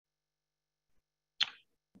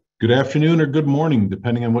Good afternoon or good morning,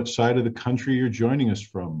 depending on what side of the country you're joining us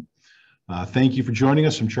from. Thank you for joining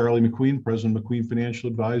us. I'm Charlie McQueen, President of McQueen Financial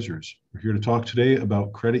Advisors. We're here to talk today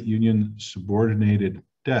about credit union subordinated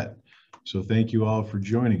debt. So thank you all for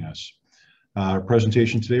joining us. Our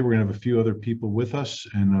presentation today, we're going to have a few other people with us,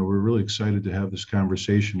 and we're really excited to have this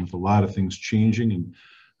conversation with a lot of things changing and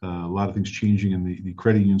in the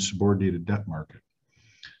credit union subordinated debt market.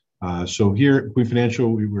 So here at McQueen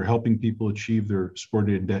Financial, we're helping people achieve their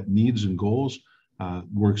subordinated debt needs and goals.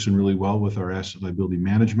 Works in really well with our asset liability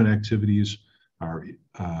management activities. Our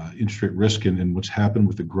interest rate risk and what's happened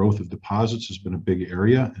with the growth of deposits has been a big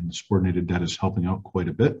area, and the subordinated debt is helping out quite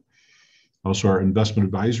a bit. Also, our investment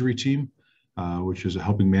advisory team, which is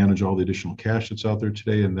helping manage all the additional cash that's out there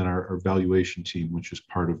today, and then our valuation team, which is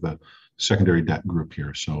part of the secondary debt group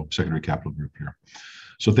here, so secondary capital group here.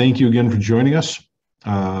 So thank you again for joining us.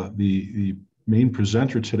 The main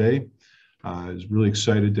presenter today is really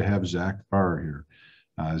excited to have Zach Farr here.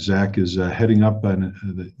 Zach is heading up on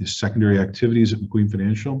the secondary activities at McQueen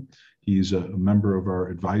Financial. He's a member of our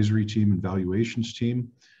advisory team and valuations team,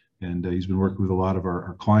 and he's been working with a lot of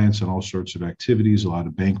our clients on all sorts of activities, a lot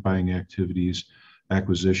of bank buying activities,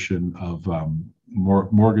 acquisition of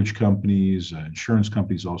mortgage companies, insurance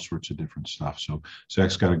companies, all sorts of different stuff. So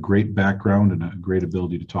Zach's got a great background and a great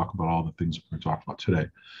ability to talk about all the things we're going to talk about today.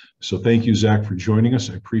 So thank you, Zach, for joining us.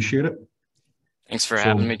 I appreciate it. Thanks for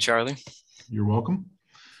having me, Charlie. You're welcome.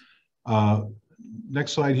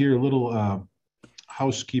 Next slide here, a little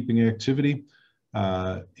housekeeping activity.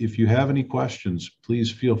 If you have any questions,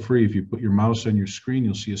 please feel free. If you put your mouse on your screen,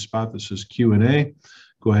 you'll see a spot that says Q&A.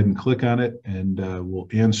 Go ahead and click on it, and we'll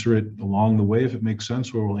answer it along the way if it makes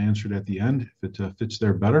sense, or we'll answer it at the end if it fits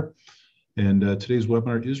there better. And today's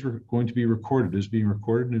webinar is going to be recorded, is being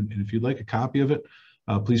recorded. And if you'd like a copy of it,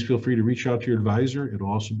 please feel free to reach out to your advisor.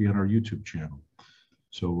 It'll also be on our YouTube channel.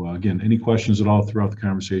 So again, any questions at all throughout the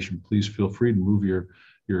conversation, please feel free to move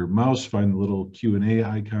your mouse, find the little Q&A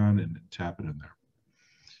icon, and tap it in there.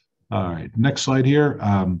 All right, next slide here.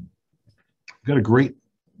 We've got a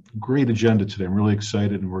great agenda today. I'm really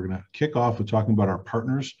excited, and we're going to kick off with talking about our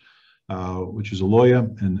partners, which is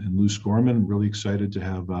Aloya and Lou Gorman. I'm really excited to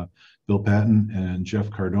have Bill Patton and Jeff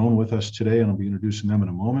Cardone with us today, and I'll be introducing them in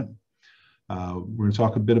a moment. We're going to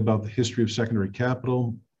talk a bit about the history of secondary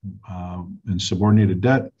capital and subordinated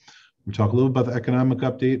debt. We'll talk a little about the economic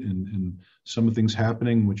update and some of the things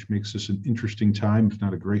happening, which makes this an interesting time, if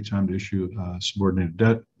not a great time, to issue subordinated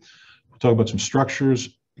debt. We'll talk about some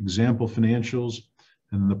structures, example financials,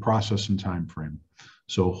 and then the process and time frame.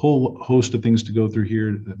 So a whole host of things to go through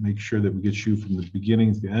here that make sure that we get you from the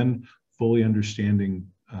beginning to the end, fully understanding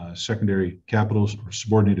secondary capitals or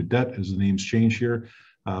subordinated debt as the names change here,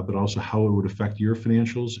 but also how it would affect your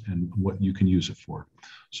financials and what you can use it for.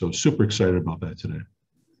 So super excited about that today.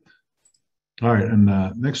 All right, and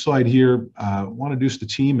next slide here, I want to introduce the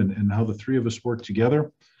team and how the three of us work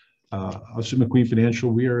together. Us at McQueen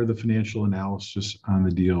Financial, we are the financial analysis on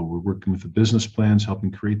the deal. We're working with the business plans,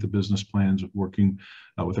 helping create the business plans, working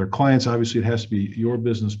with our clients. Obviously, it has to be your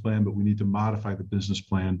business plan, but we need to modify the business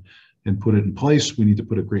plan and put it in place. We need to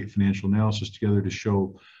put a great financial analysis together to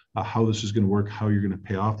show how this is going to work, how you're going to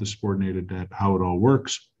pay off the subordinated debt, how it all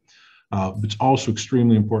works. It's also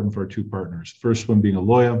extremely important for our two partners. First one being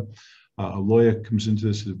Aloya. Aloya comes into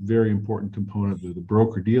this as a very important component. They're the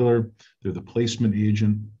broker-dealer, they're the placement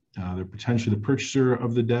agent, they're potentially the purchaser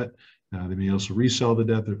of the debt. They may also resell the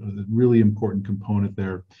debt. They're a really important component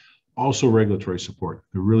there. Also regulatory support.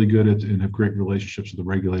 They're really good at and have great relationships with the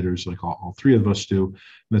regulators, like all three of us do. And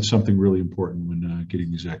that's something really important when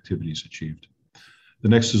getting these activities achieved. The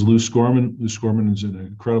next is Lou Gorman. Lou Gorman is an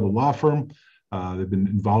incredible law firm. They've been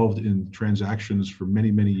involved in transactions for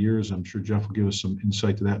many, many years. I'm sure Jeff will give us some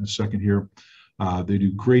insight to that in a second here. They do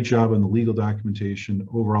a great job on the legal documentation,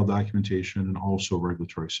 overall documentation, and also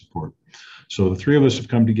regulatory support. So the three of us have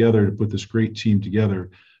come together to put this great team together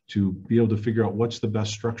to be able to figure out what's the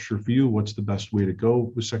best structure for you, what's the best way to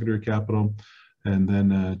go with secondary capital, and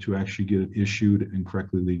then to actually get it issued and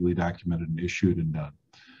correctly legally documented and issued and done.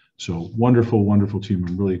 So wonderful, wonderful team.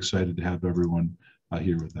 I'm really excited to have everyone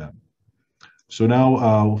here with that. So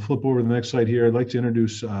now we'll flip over to the next slide here. I'd like to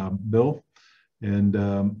introduce Bill. And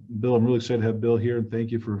Bill, I'm really excited to have Bill here, and thank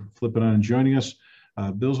you for flipping on and joining us.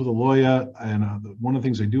 Bill's with Aloya, and one of the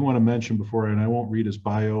things I do want to mention before, and I won't read his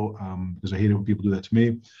bio because I hate it when people do that to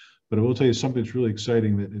me, but I will tell you something that's really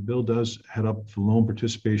exciting, that Bill does head up the loan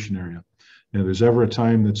participation area. And if there's ever a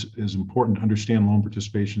time that's as important to understand loan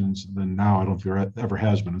participations than now, I don't think there ever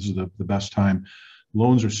has been. This is the best time.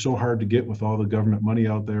 Loans are so hard to get with all the government money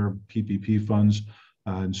out there, PPP funds.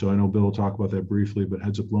 And so I know Bill will talk about that briefly, but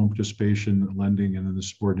heads up loan participation, lending, and then the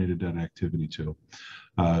subordinated debt activity too.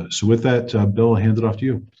 So with that, Bill, I'll hand it off to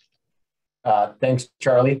you. Thanks,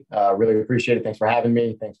 Charlie. Really appreciate it. Thanks for having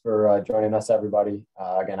me. Thanks for joining us, everybody.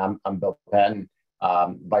 Again, I'm Bill Patton,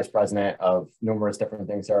 Vice President of numerous different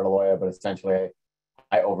things here at Aloya, but essentially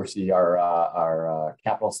I oversee our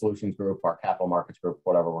capital solutions group, our capital markets group,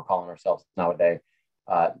 whatever we're calling ourselves nowadays.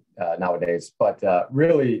 But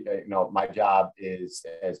really, my job is,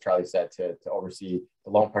 as Charlie said, to oversee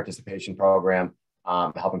the loan participation program,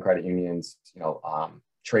 helping credit unions,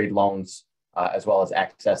 trade loans, as well as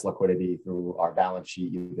access liquidity through our balance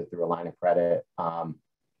sheet, either through a line of credit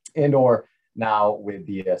and or now with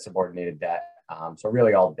the subordinated debt. So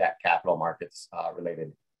really all debt capital markets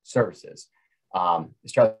related services.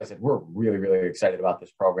 As Charlie said, we're really, really excited about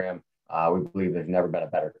this program. We believe there's never been a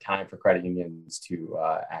better time for credit unions to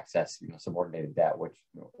access subordinated debt,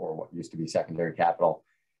 or what used to be secondary capital.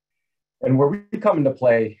 And where we come into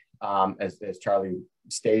play, as Charlie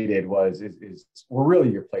stated, is we're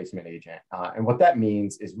really your placement agent. And what that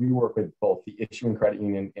means is we work with both the issuing credit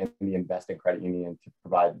union and the investing credit union to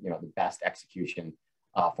provide the best execution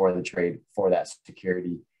for the trade for that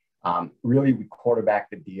security. Really, we quarterback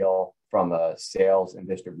the deal from a sales and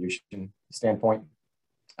distribution standpoint.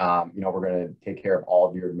 We're going to take care of all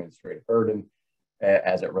of your administrative burden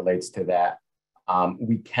as it relates to that.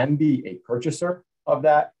 We can be a purchaser of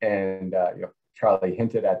that, and Charlie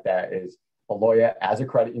hinted at that, is Aloya as a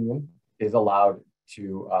credit union is allowed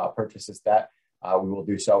to purchase this debt. We will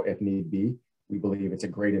do so if need be. We believe it's a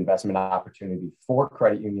great investment opportunity for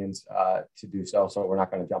credit unions to do so. So we're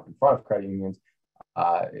not going to jump in front of credit unions,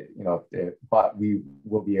 but we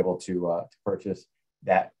will be able to purchase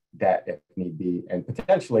that debt if need be, and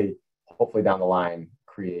potentially, hopefully down the line,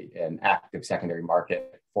 create an active secondary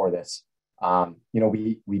market for this.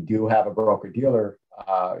 We do have a broker dealer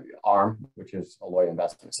arm, which is Aloya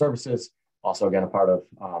Investment Services, also again a part of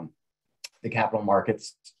the capital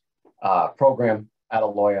markets program at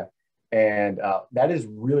Aloya, and that is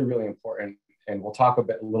really, really important. And we'll talk a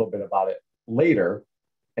little bit about it later.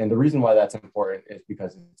 And the reason why that's important is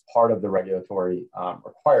because it's part of the regulatory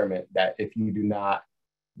requirement that if you do not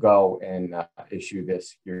go and issue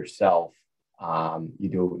this yourself, you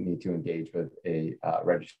do need to engage with a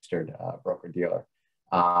registered broker dealer.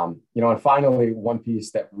 And finally, one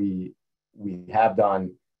piece that we have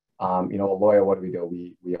done, Aloya, what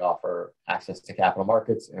do? We offer access to capital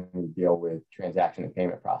markets, and we deal with transaction and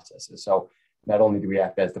payment processes. So not only do we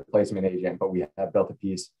act as the placement agent, but we have built a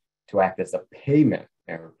piece to act as a payment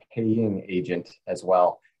or paying agent as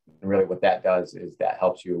well. And really what that does is that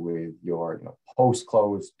helps you with your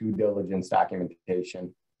post-close due diligence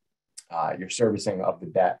documentation, your servicing of the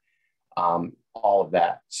debt, all of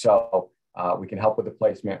that. So we can help with the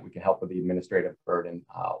placement, we can help with the administrative burden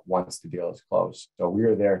once the deal is closed. So we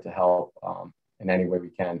are there to help in any way we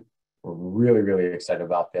can. We're really, really excited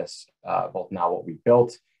about this, both now what we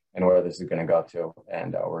built and where this is going to go to.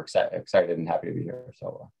 And we're excited and happy to be here.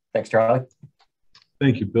 So thanks, Charlie.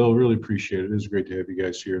 Thank you, Bill. Really appreciate it. It is great to have you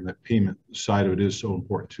guys here. And that payment side of it is so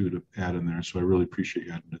important too to add in there. So I really appreciate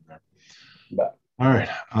you adding it there. But, all right.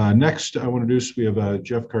 Next, I want to introduce, we have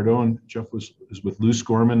Jeff Cardone. Jeff is with Lou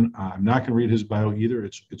Scorman. I'm not going to read his bio either.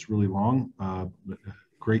 It's really long. But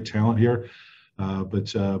great talent here.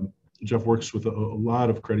 But Jeff works with a lot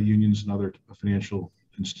of credit unions and other financial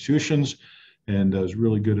institutions, and is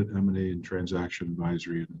really good at M&A and transaction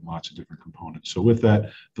advisory and lots of different components. So with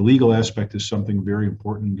that, the legal aspect is something very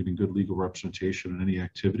important, getting good legal representation in any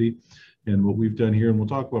activity. And what we've done here, and we'll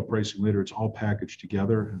talk about pricing later, it's all packaged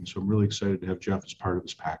together. And so I'm really excited to have Jeff as part of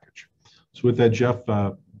this package. So with that, Jeff,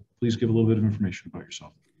 please give a little bit of information about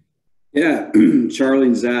yourself. Yeah, Charlie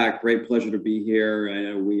and Zach, great pleasure to be here. I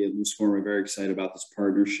know we at Lou Scorman are very excited about this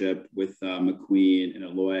partnership with McQueen and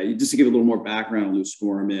Aloya. Just to give a little more background on Lou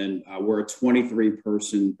Scorman, we're a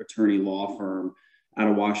 23-person attorney law firm out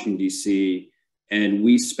of Washington, D.C., and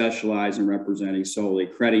we specialize in representing solely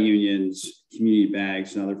credit unions, community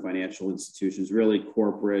banks, and other financial institutions, really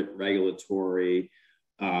corporate, regulatory,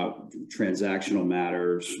 transactional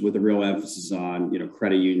matters, with a real emphasis on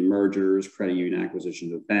credit union mergers, credit union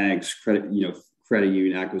acquisitions of banks, credit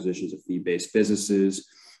union acquisitions of fee-based businesses.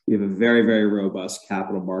 We have a very, very robust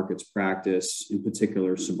capital markets practice, in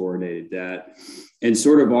particular subordinated debt. And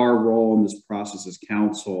sort of our role in this process as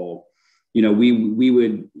counsel, we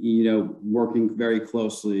would working very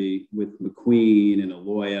closely with McQueen and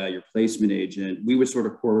Aloya, your placement agent, we would sort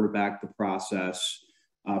of quarterback the process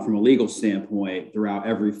from a legal standpoint throughout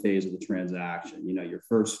every phase of the transaction. Your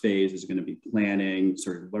first phase is going to be planning,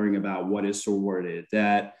 sort of learning about what is subordinated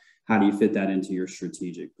debt. How do you fit that into your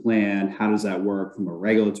strategic plan? How does that work from a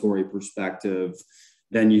regulatory perspective?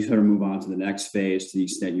 Then you sort of move on to the next phase to the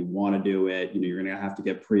extent you want to do it. You're going to have to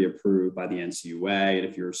get pre-approved by the NCUA. And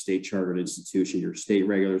if you're a state chartered institution, your state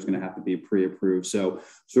regulator is going to have to be pre-approved. So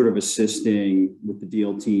sort of assisting with the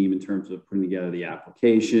deal team in terms of putting together the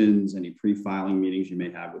applications, any pre-filing meetings you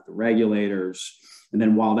may have with the regulators. And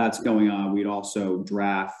then while that's going on, we'd also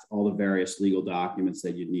draft all the various legal documents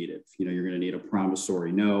that you needed. You're going to need a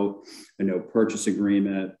promissory note, a note purchase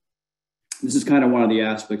agreement. This is kind of one of the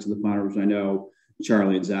aspects of the final, which I know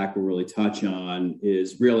Charlie and Zach will really touch on,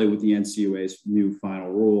 is really with the NCUA's new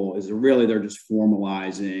final rule is really they're just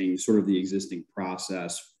formalizing sort of the existing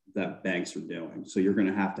process that banks are doing. So you're going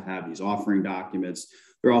to have these offering documents.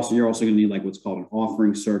 You're also going to need like what's called an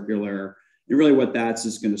offering circular. And really what that's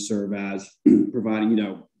just going to serve as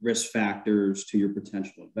providing, risk factors to your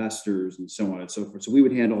potential investors and so on and so forth. So we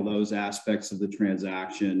would handle those aspects of the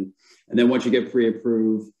transaction. And then once you get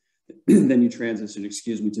pre-approved, then you transition,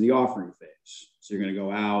 to the offering phase. So you're going to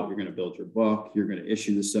go out, you're going to build your book, you're going to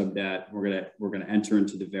issue the sub debt. We're going to enter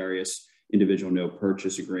into the various individual note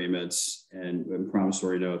purchase agreements and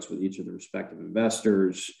promissory notes with each of the respective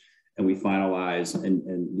investors, and we finalize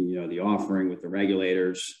and the offering with the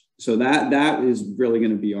regulators. So that is really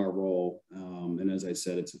going to be our role. And as I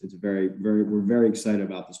said, it's we're very excited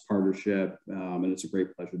about this partnership, and it's a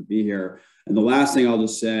great pleasure to be here. And the last thing I'll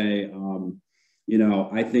just say.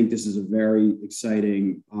 I think this is a very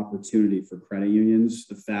exciting opportunity for credit unions.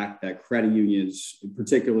 The fact that credit unions,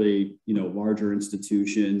 particularly, larger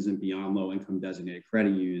institutions and beyond low income designated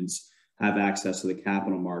credit unions, have access to the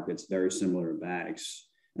capital markets very similar to banks.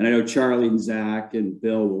 And I know Charlie and Zach and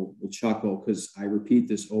Bill will chuckle because I repeat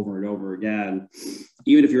this over and over again.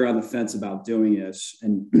 Even if you're on the fence about doing this,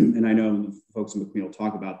 and I know the folks in McQueen will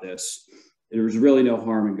talk about this, there's really no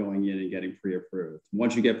harm in going in and getting pre-approved.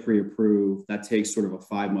 Once you get pre-approved, that takes sort of a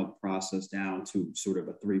 5-month process down to sort of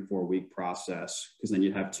a 3-4 week process, because then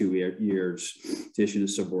you'd have 2 years to issue the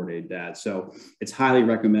subordinated debt. So it's highly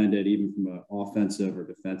recommended, even from an offensive or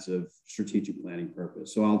defensive strategic planning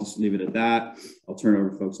purpose. So I'll just leave it at that. I'll turn it over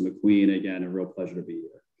to folks in McQueen. Again, a real pleasure to be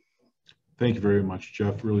here. Thank you very much,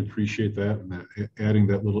 Jeff. Really appreciate that, and adding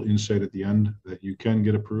that little insight at the end that you can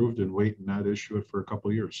get approved and wait and not issue it for a couple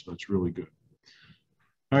of years. That's really good.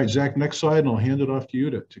 All right, Zach, next slide, and I'll hand it off to you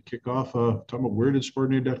to kick off talking about where did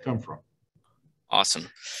subordinated debt come from? Awesome.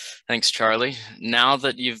 Thanks, Charlie. Now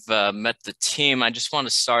that you've met the team, I just want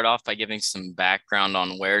to start off by giving some background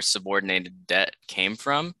on where subordinated debt came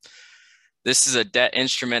from. This is a debt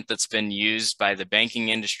instrument that's been used by the banking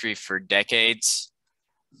industry for decades.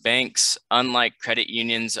 Banks, unlike credit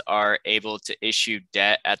unions, are able to issue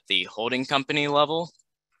debt at the holding company level.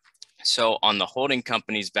 So on the holding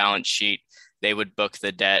company's balance sheet, they would book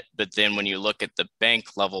the debt, but then when you look at the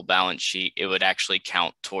bank level balance sheet, it would actually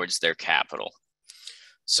count towards their capital.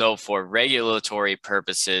 So for regulatory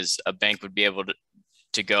purposes, a bank would be able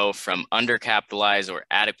to go from undercapitalized or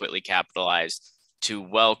adequately capitalized to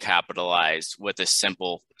well capitalized with a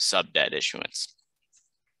simple sub debt issuance.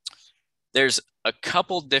 There's a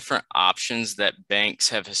couple different options that banks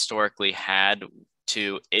have historically had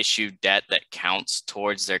to issue debt that counts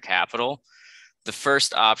towards their capital. The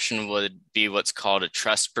first option would be what's called a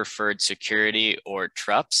trust preferred security, or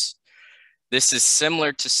TRUPS. This is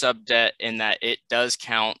similar to sub debt in that it does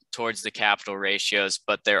count towards the capital ratios,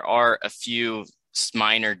 but there are a few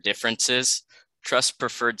minor differences. Trust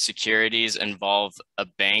preferred securities involve a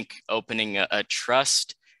bank opening a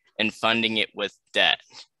trust and funding it with debt.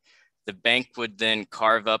 The bank would then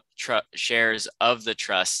carve up shares of the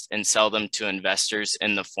trust and sell them to investors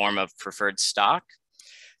in the form of preferred stock.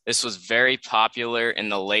 This was very popular in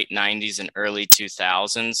the late 90s and early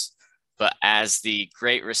 2000s, but as the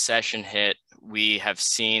Great Recession hit, we have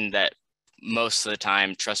seen that most of the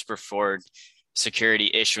time trust preferred security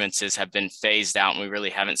issuances have been phased out, and we really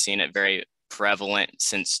haven't seen it very prevalent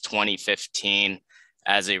since 2015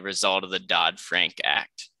 as a result of the Dodd-Frank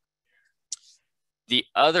Act. The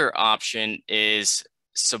other option is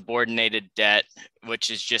subordinated debt, which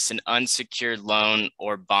is just an unsecured loan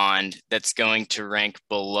or bond that's going to rank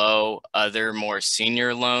below other more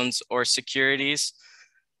senior loans or securities.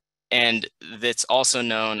 And that's also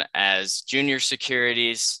known as junior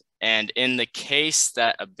securities. And in the case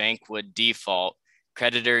that a bank would default,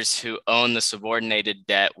 creditors who own the subordinated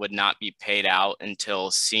debt would not be paid out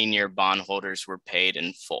until senior bondholders were paid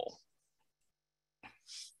in full.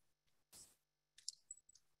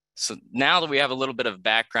 So now that we have a little bit of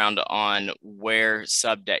background on where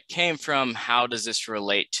sub debt came from, how does this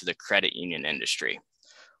relate to the credit union industry?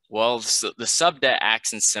 Well, the sub debt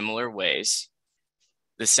acts in similar ways.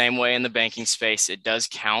 The same way in the banking space, it does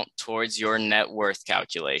count towards your net worth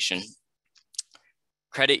calculation.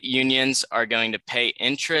 Credit unions are going to pay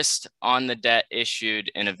interest on the debt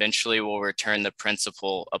issued and eventually will return the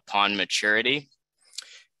principal upon maturity.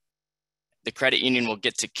 The credit union will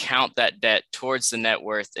get to count that debt towards the net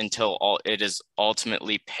worth until it is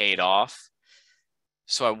ultimately paid off.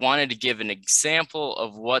 So I wanted to give an example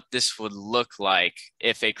of what this would look like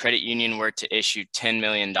if a credit union were to issue $10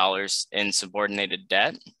 million in subordinated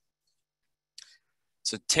debt.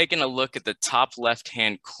 So taking a look at the top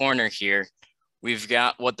left-hand corner here, we've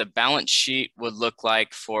got what the balance sheet would look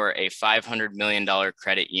like for a $500 million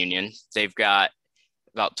credit union. They've got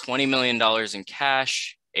about $20 million in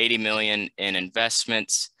cash, $80 million in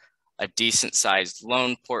investments, a decent sized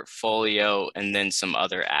loan portfolio, and then some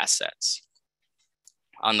other assets.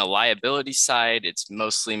 On the liability side, it's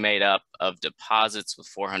mostly made up of deposits with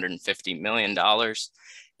 $450 million,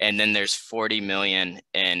 and then there's $40 million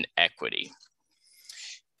in equity.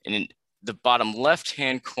 And in the bottom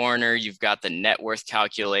left-hand corner, you've got the net worth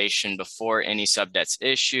calculation before any subdebt's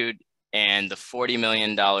issued, and the $40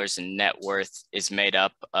 million in net worth is made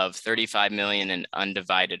up of $35 million in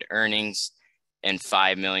undivided earnings and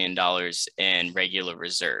 $5 million in regular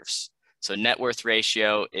reserves. So net worth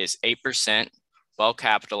ratio is 8%. Well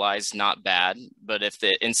capitalized, not bad, but if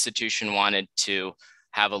the institution wanted to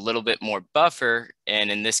have a little bit more buffer,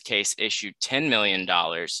 and in this case issue $10 million,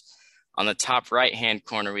 on the top right-hand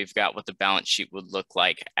corner, we've got what the balance sheet would look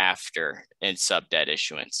like after in sub-debt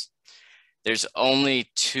issuance. There's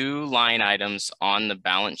only 2 line items on the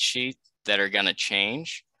balance sheet that are going to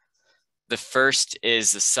change. The first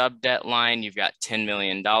is the sub-debt line. You've got $10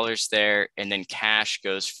 million there, and then cash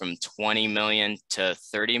goes from $20 million to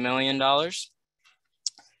 $30 million.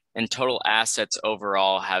 And total assets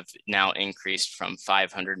overall have now increased from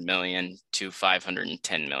 $500 million to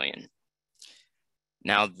 $510 million.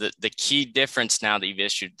 Now, the key difference now that you've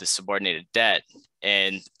issued the subordinated debt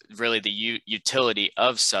and really the utility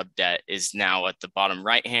of sub-debt is now at the bottom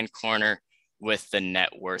right-hand corner with the net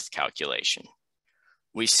worth calculation.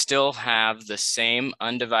 We still have the same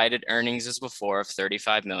undivided earnings as before of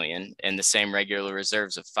 $35 million and the same regular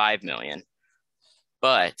reserves of $5 million.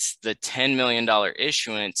 But the $10 million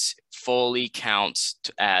issuance fully counts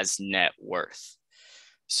as net worth.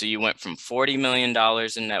 So you went from $40 million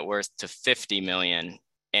in net worth to $50 million,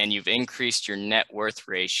 and you've increased your net worth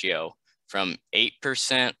ratio from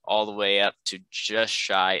 8% all the way up to just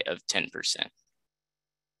shy of 10%.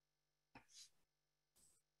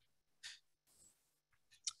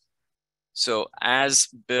 So as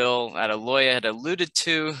Bill Adaloya had alluded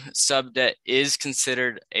to, subdebt is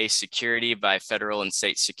considered a security by federal and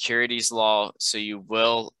state securities law. So you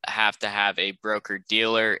will have to have a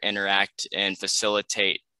broker-dealer interact and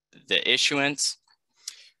facilitate the issuance.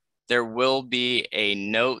 There will be a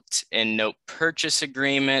note and note purchase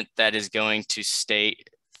agreement that is going to state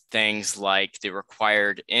things like the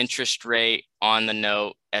required interest rate on the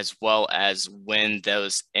note, as well as when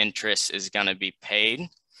those interests is going to be paid.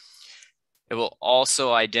 It will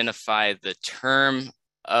also identify the term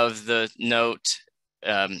of the note,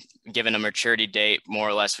 given a maturity date, more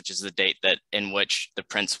or less, which is the date that in which the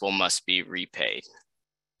principal must be repaid.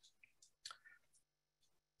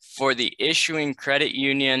 For the issuing credit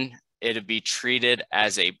union, it'll be treated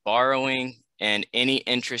as a borrowing, and any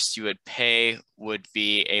interest you would pay would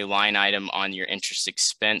be a line item on your interest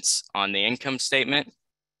expense on the income statement.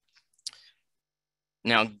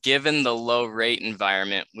 Now, given the low rate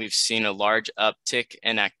environment, we've seen a large uptick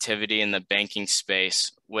in activity in the banking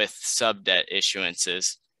space with subdebt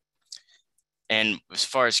issuances. And as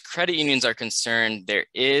far as credit unions are concerned, there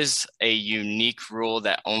is a unique rule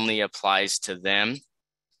that only applies to them,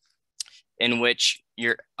 in which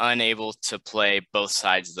you're unable to play both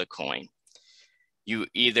sides of the coin. You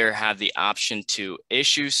either have the option to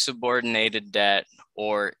issue subordinated debt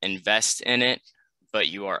or invest in it, but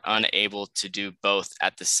you are unable to do both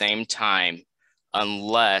at the same time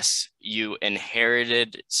unless you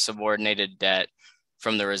inherited subordinated debt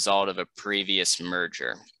from the result of a previous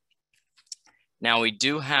merger. Now, we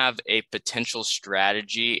do have a potential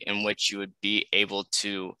strategy in which you would be able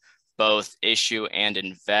to both issue and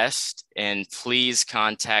invest, and please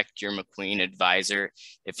contact your McQueen advisor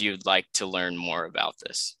if you'd like to learn more about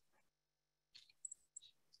this.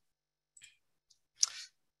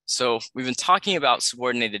 So we've been talking about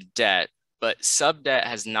subordinated debt, but subdebt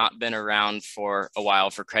has not been around for a while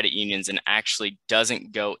for credit unions and actually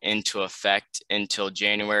doesn't go into effect until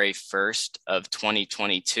January 1st of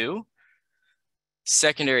 2022.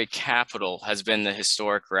 Secondary capital has been the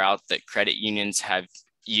historic route that credit unions have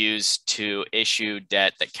used to issue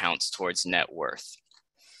debt that counts towards net worth.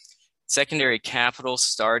 Secondary capital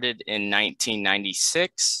started in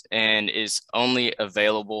 1996 and is only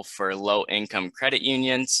available for low-income credit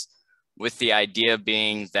unions, with the idea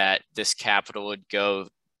being that this capital would go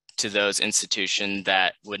to those institutions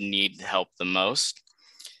that would need help the most.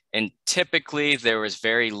 And typically there was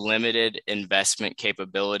very limited investment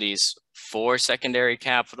capabilities for secondary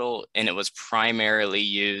capital, and it was primarily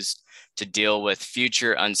used to deal with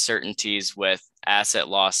future uncertainties with asset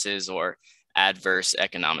losses or adverse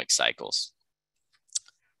economic cycles.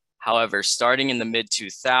 However, starting in the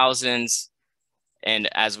mid-2000s, and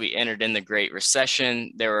as we entered in the Great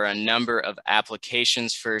Recession, there were a number of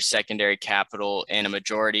applications for secondary capital, and a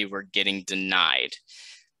majority were getting denied.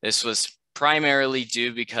 This was primarily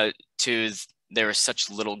due because there was such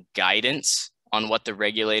little guidance on what the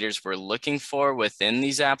regulators were looking for within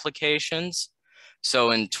these applications.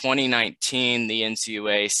 So in 2019, the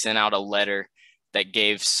NCUA sent out a letter that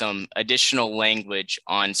gave some additional language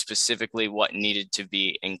on specifically what needed to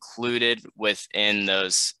be included within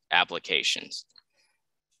those applications.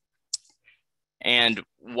 And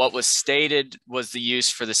what was stated was the use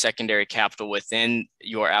for the secondary capital within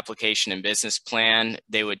your application and business plan.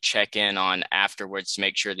 They would check in on afterwards to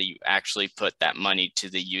make sure that you actually put that money to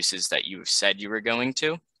the uses that you said you were going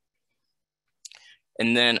to.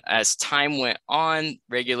 And then as time went on,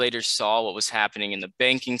 regulators saw what was happening in the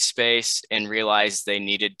banking space and realized they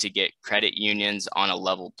needed to get credit unions on a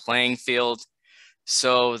level playing field.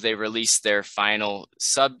 So they released their final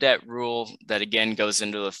sub-debt rule that again goes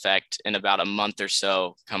into effect in about a month or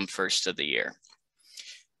so come first of the year.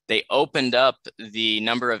 They opened up the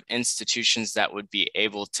number of institutions that would be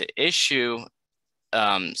able to issue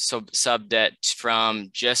sub-debt from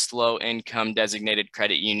just low-income designated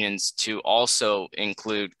credit unions to also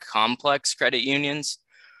include complex credit unions,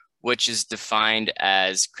 which is defined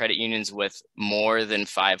as credit unions with more than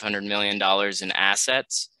 $500 million in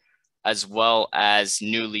assets, as well as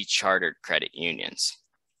newly chartered credit unions.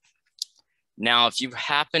 Now, if you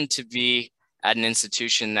happen to be at an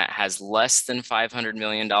institution that has less than $500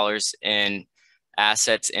 million in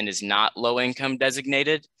assets and is not low income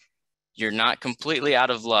designated, you're not completely out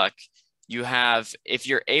of luck. You have, if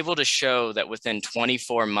you're able to show that within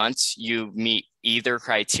 24 months, you meet either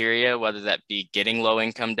criteria, whether that be getting low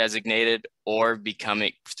income designated or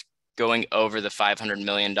going over the $500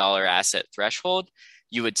 million asset threshold,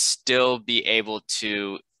 you would still be able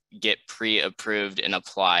to get pre-approved and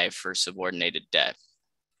apply for subordinated debt.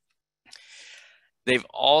 They've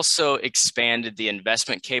also expanded the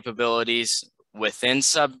investment capabilities within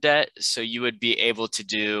sub-debt, so you would be able to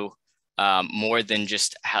do more than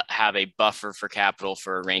just have a buffer for capital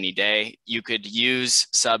for a rainy day. You could use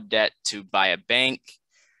sub-debt to buy a bank,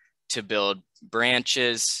 to build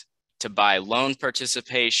branches, to buy loan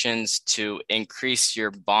participations, to increase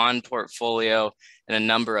your bond portfolio, and a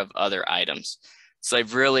number of other items. So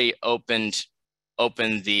they've really opened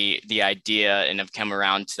the idea and have come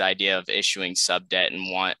around to the idea of issuing sub-debt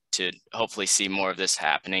and want to hopefully see more of this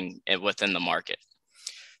happening within the market.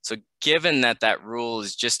 So given that that rule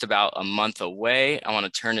is just about a month away, I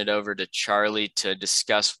want to turn it over to Charlie to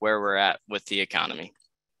discuss where we're at with the economy.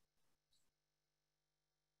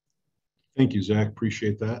 Thank you, Zach.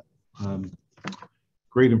 Appreciate that.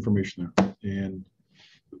 Great information there. And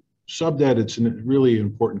sub-debt, it's a really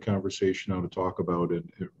important conversation now to talk about. It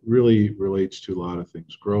really relates to a lot of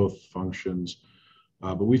things, growth, functions.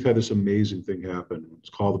 But we've had this amazing thing happen. It's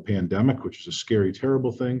called the pandemic, which is a scary,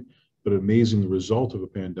 terrible thing. But amazing, the result of a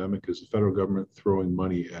pandemic is the federal government throwing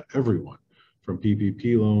money at everyone, from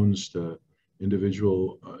PPP loans to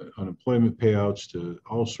individual unemployment payouts to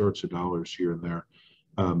all sorts of dollars here and there.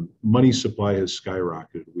 Money supply has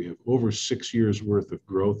skyrocketed. We have over 6 years worth of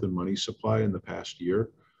growth in money supply in the past year.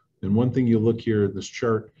 And one thing you look here in this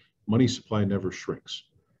chart, money supply never shrinks.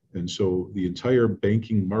 And so the entire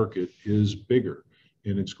banking market is bigger,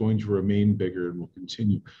 and it's going to remain bigger and will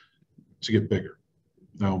continue to get bigger.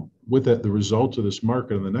 Now, with that, the result of this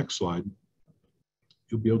market on the next slide,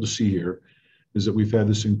 you'll be able to see here, is that we've had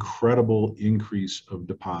this incredible increase of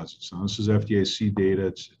deposits. Now, this is FDIC data.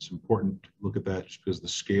 It's important to look at that just because of the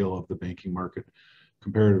scale of the banking market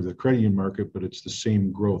compared to the credit union market, but it's the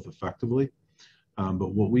same growth effectively.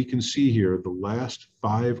 But what we can see here, the last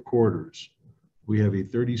 5 quarters, we have a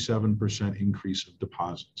 37% increase of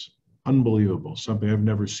deposits. Unbelievable, something I've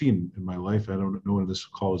never seen in my life. I don't know when this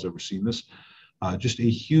call has ever seen this. Just a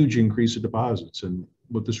huge increase of deposits. And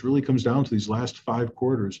what this really comes down to, these last 5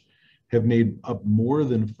 quarters have made up more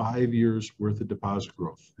than 5 years worth of deposit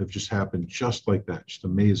growth. Have just happened just like that, just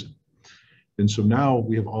amazing. And so now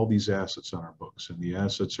we have all these assets on our books, and the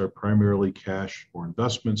assets are primarily cash or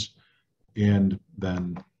investments, and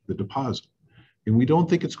then the deposit. And we don't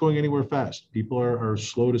think it's going anywhere fast. People are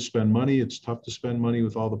slow to spend money. It's tough to spend money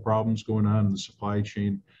with all the problems going on in the supply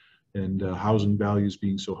chain and housing values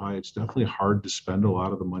being so high. It's definitely hard to spend a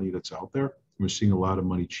lot of the money that's out there. We're seeing a lot of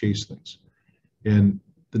money chase things. And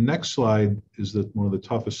the next slide is one of the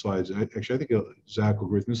toughest slides. Actually, I think Zach will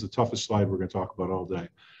agree. This is the toughest slide we're going to talk about all day.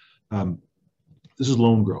 This is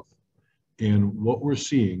loan growth. And what we're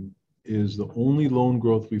seeing is the only loan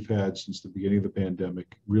growth we've had since the beginning of the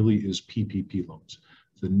pandemic really is PPP loans,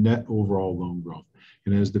 the net overall loan growth.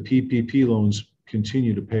 And as the PPP loans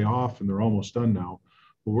continue to pay off, and they're almost done now,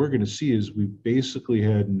 what we're going to see is we've basically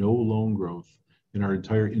had no loan growth in our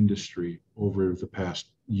entire industry over the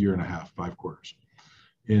past year and a half, 5 quarters.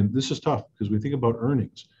 And this is tough because we think about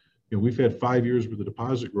earnings. You know, we've had 5 years worth of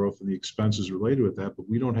deposit growth and the expenses related with that, but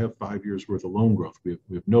we don't have 5 years worth of loan growth. We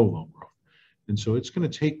have no loan growth. And so it's going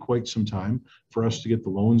to take quite some time for us to get the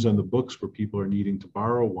loans on the books where people are needing to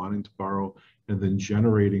borrow, wanting to borrow, and then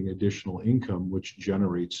generating additional income, which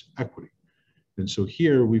generates equity. And so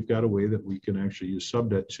here we've got a way that we can actually use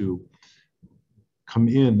sub-debt to come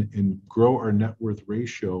in and grow our net worth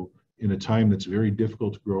ratio in a time that's very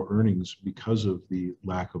difficult to grow earnings because of the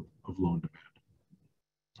lack of loan demand.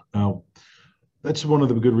 Now, that's one of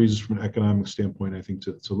the good reasons from an economic standpoint, I think,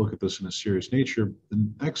 to look at this in a serious nature. The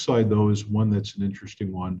next slide, though, is one that's an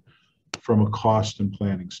interesting one from a cost and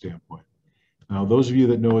planning standpoint. Now, those of you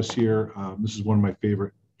that know us here, this is one of my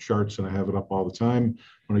favorite charts, and I have it up all the time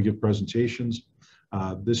when I give presentations.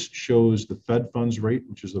 This shows the Fed funds rate,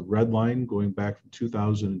 which is the red line going back from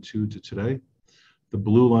 2002 to today. The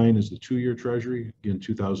blue line is the 2-year Treasury, again,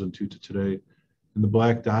 2002 to today. And the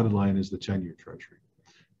black dotted line is the 10-year Treasury.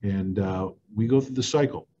 And we go through the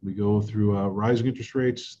cycle. We go through rising interest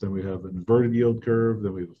rates, then we have an inverted yield curve,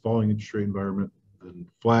 then we have a falling interest rate environment, then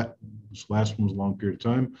flat. This last one was a long period of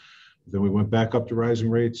time. Then we went back up to rising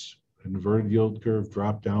rates, an inverted yield curve,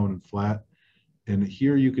 dropped down and flat. And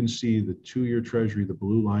here you can see the 2-year Treasury, the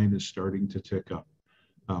blue line is starting to tick up.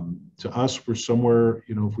 To us, we're somewhere,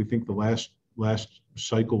 you know, if we think the last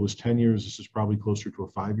cycle was 10 years, this is probably closer to a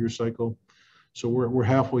 5-year cycle. So we're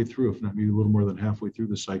halfway through, if not maybe a little more than halfway through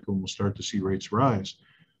the cycle, and we'll start to see rates rise.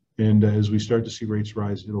 And as we start to see rates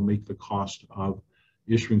rise, it'll make the cost of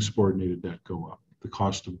issuing subordinated debt go up. The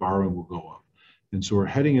cost of borrowing will go up. And so we're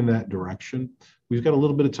heading in that direction. We've got a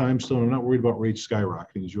little bit of time still, and I'm not worried about rates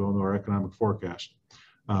skyrocketing, as you all know our economic forecast.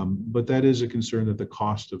 But that is a concern that the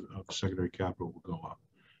cost of secondary capital will go up.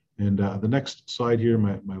 And the next slide here,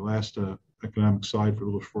 my last economic slide for a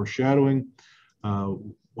little foreshadowing.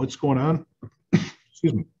 What's going on?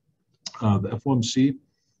 Excuse me. The FOMC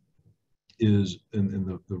is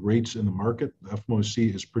in the rates in the market. The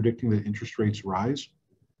FOMC is predicting that interest rates rise.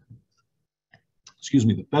 Excuse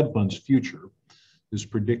me, the Fed funds future is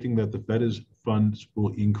predicting that the Fed funds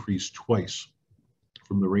will increase twice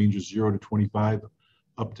from the range of 0 to 25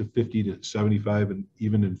 up to 50 to 75. And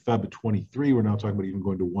even in Feb of 23, we're now talking about even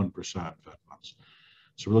going to 1% Fed funds.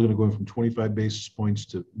 So we're looking at going from 25 basis points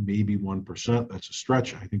to maybe 1%. That's a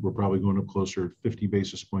stretch. I think we're probably going up closer to 50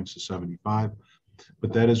 basis points to 75.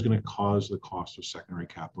 But that is going to cause the cost of secondary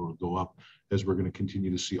capital to go up as we're going to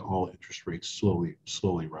continue to see all interest rates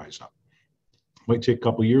slowly rise up. It might take a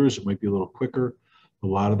couple of years. It might be a little quicker. A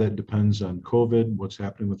lot of that depends on COVID, what's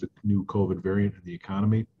happening with the new COVID variant in the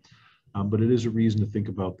economy. But it is a reason to think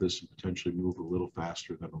about this and potentially move a little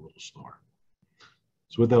faster than a little slower.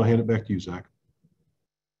 So with that, I'll hand it back to you, Zach.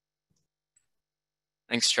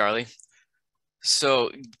 Thanks, Charlie.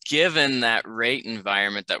 So given that rate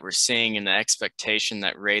environment that we're seeing and the expectation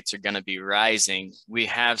that rates are going to be rising, we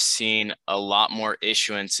have seen a lot more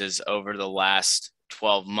issuances over the last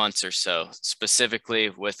 12 months or so, specifically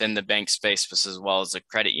within the bank space as well as the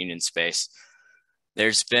credit union space.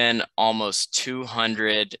 There's been almost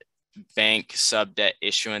 200 bank sub-debt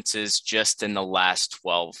issuances just in the last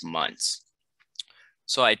 12 months.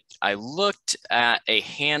 So I looked at a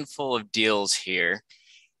handful of deals here,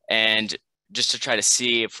 and just to try to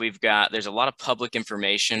see if there's a lot of public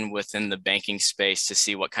information within the banking space to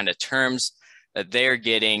see what kind of terms that they're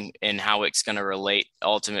getting and how it's going to relate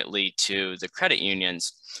ultimately to the credit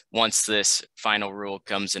unions once this final rule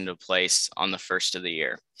comes into place on the 1st of the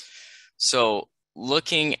year. So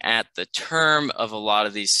looking at the term of a lot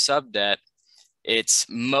of these sub-debt, it's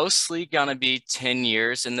mostly going to be 10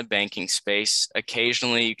 years in the banking space.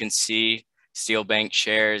 Occasionally you can see Steel Bank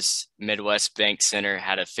Shares, Midwest Bank Center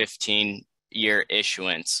had a 15-year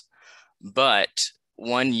issuance. But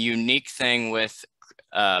one unique thing with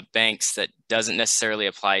banks that doesn't necessarily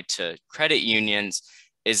apply to credit unions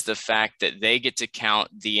is the fact that they get to count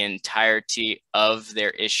the entirety of their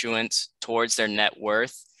issuance towards their net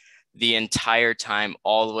worth. the entire time,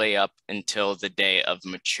 all the way up until the day of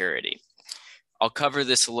maturity. I'll cover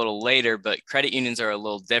this a little later, but credit unions are a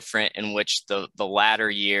little different in which the latter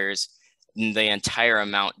years, the entire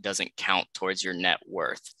amount doesn't count towards your net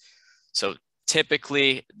worth. So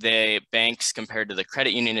typically the banks compared to the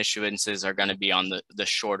credit union issuances are going to be on the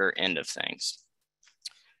shorter end of things.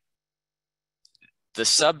 The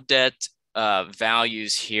sub-debt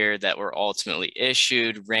values here that were ultimately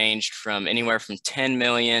issued ranged from anywhere from 10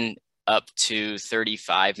 million up to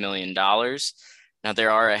 $35 million. Now,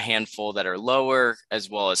 there are a handful that are lower as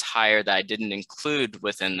well as higher that I didn't include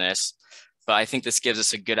within this, but I think this gives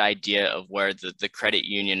us a good idea of where the credit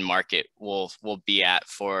union market will be at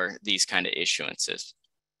for these kind of issuances.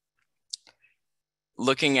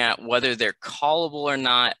 Looking at whether they're callable or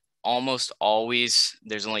not, almost always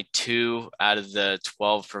there's only 2 out of the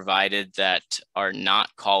 12 provided that are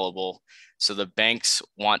not callable. So the banks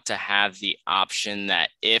want to have the option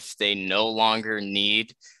that if they no longer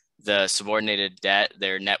need the subordinated debt,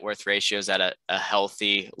 their net worth ratios at a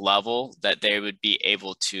healthy level, that they would be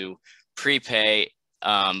able to prepay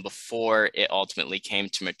before it ultimately came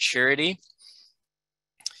to maturity.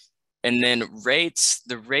 And then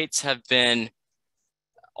the rates have been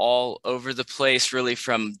all over the place, really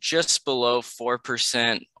from just below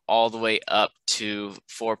 4% all the way up to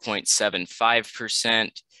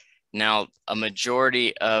 4.75%. Now, a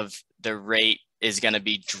majority of the rate is going to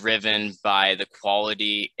be driven by the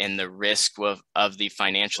quality and the risk of the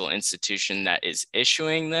financial institution that is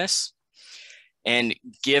issuing this. And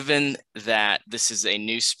given that this is a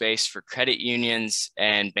new space for credit unions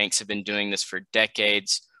and banks have been doing this for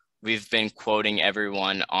decades, we've been quoting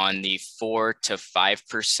everyone on the 4 to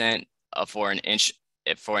 5% for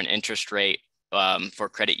an interest rate for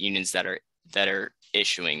credit unions that are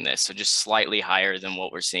issuing this. So just slightly higher than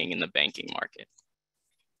what we're seeing in the banking market.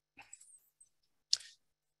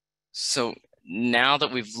 So now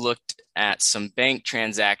that we've looked at some bank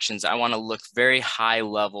transactions, I want to look very high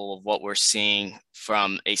level of what we're seeing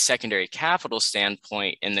from a secondary capital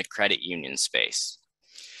standpoint in the credit union space.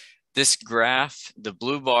 This graph, the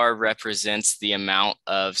blue bar represents the amount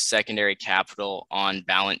of secondary capital on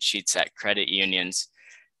balance sheets at credit unions.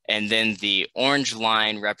 And then the orange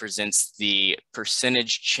line represents the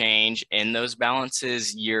percentage change in those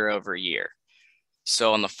balances year over year.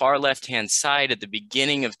 So on the far left-hand side, at the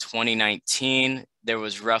beginning of 2019, there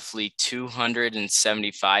was roughly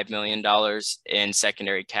 $275 million in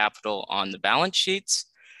secondary capital on the balance sheets,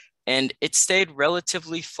 and it stayed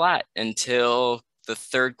relatively flat until the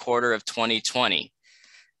third quarter of 2020.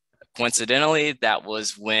 Coincidentally, that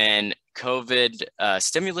was when COVID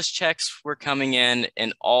stimulus checks were coming in,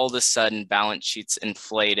 and all of a sudden balance sheets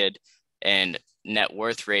inflated and net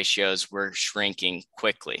worth ratios were shrinking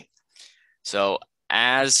quickly. So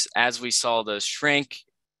as we saw those shrink,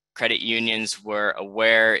 credit unions were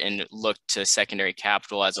aware and looked to secondary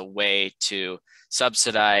capital as a way to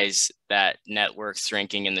subsidize that net worth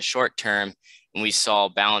shrinking in the short term. And we saw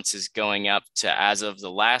balances going up to, as of the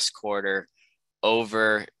last quarter,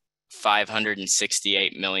 over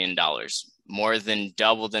 $568 million, more than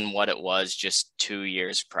double than what it was just 2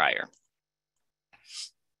 years prior.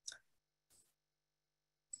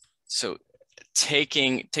 So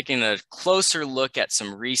taking a closer look at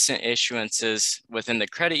some recent issuances within the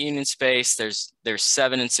credit union space, there's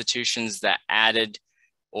 7 institutions that added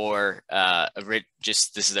or this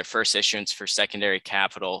is their first issuance for secondary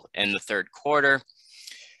capital in the third quarter.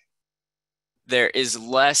 There is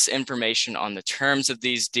less information on the terms of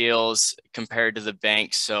these deals compared to the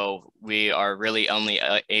bank, so we are really only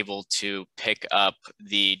able to pick up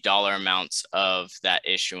the dollar amounts of that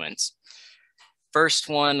issuance. First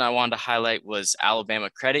one I wanted to highlight was Alabama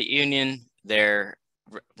Credit Union. They're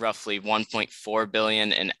roughly $1.4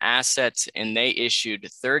 billion in assets, and they issued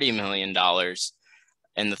 $30 million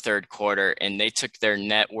in the third quarter, and they took their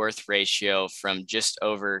net worth ratio from just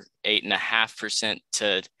over 8.5%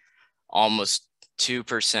 to almost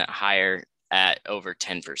 2% higher at over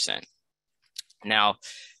 10%. Now,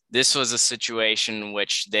 this was a situation in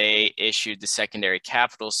which they issued the secondary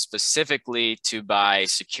capital specifically to buy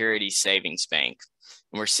Security Savings Bank.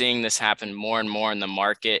 And we're seeing this happen more and more in the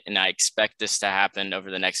market, and I expect this to happen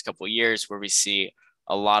over the next couple of years, where we see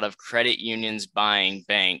a lot of credit unions buying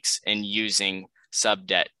banks and using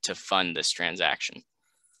sub-debt to fund this transaction,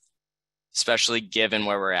 especially given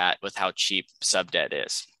where we're at with how cheap sub-debt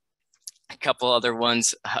is. A couple other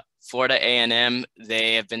ones, Florida A&M,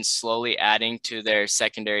 they have been slowly adding to their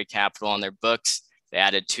secondary capital on their books. They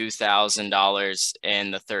added $2,000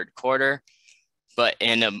 in the third quarter. But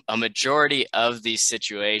in a majority of these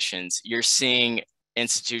situations, you're seeing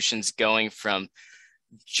institutions going from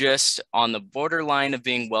just on the borderline of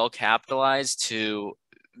being well capitalized to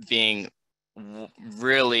being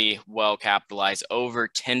really well capitalized, over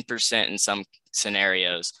 10% in some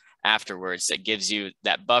scenarios afterwards. That gives you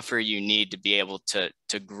that buffer you need to be able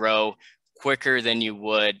to grow quicker than you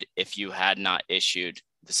would if you had not issued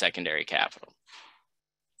the secondary capital.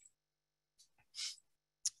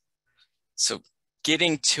 So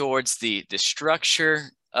getting towards the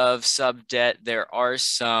structure of sub debt, there are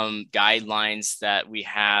some guidelines that we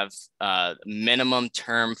have. Minimum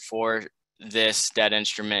term for this debt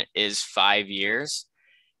instrument is 5 years,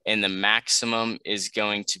 and the maximum is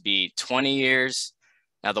going to be 20 years.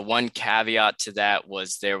 Now, the one caveat to that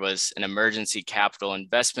was there was an emergency capital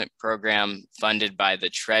investment program funded by the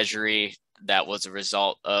Treasury that was a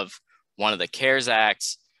result of one of the CARES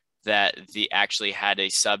Acts that actually had a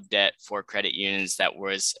sub debt for credit unions that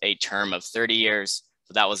was a term of 30 years.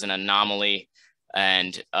 So that was an anomaly,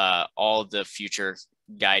 and all the future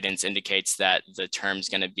guidance indicates that the term is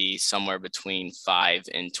going to be somewhere between 5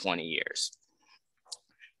 and 20 years.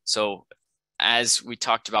 So as we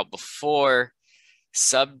talked about before,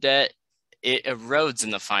 sub debt, it erodes in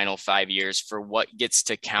the final 5 years for what gets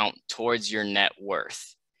to count towards your net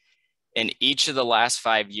worth. In each of the last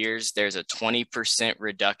 5 years, there's a 20%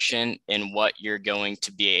 reduction in what you're going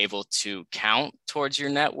to be able to count towards your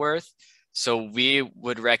net worth. So we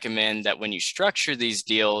would recommend that when you structure these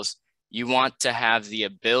deals, you want to have the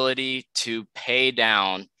ability to pay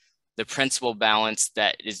down the principal balance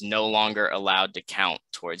that is no longer allowed to count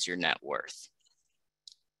towards your net worth.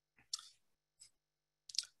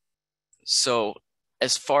 So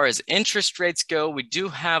as far as interest rates go, we do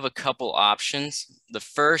have a couple options. The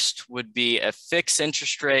first would be a fixed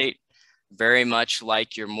interest rate, very much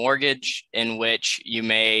like your mortgage, in which you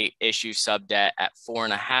may issue sub debt at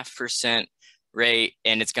 4.5% rate,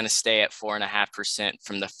 and it's going to stay at 4.5%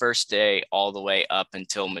 from the first day all the way up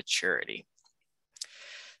until maturity.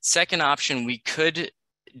 Second option, we could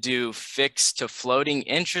do fixed to floating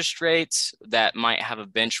interest rates that might have a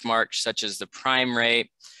benchmark such as the prime rate.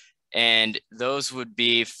 And those would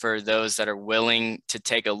be for those that are willing to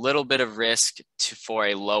take a little bit of risk for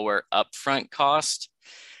a lower upfront cost.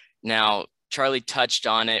 Now, Charlie touched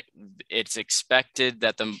on it. It's expected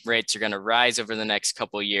that the rates are going to rise over the next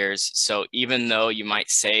couple of years. So even though you might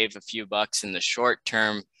save a few bucks in the short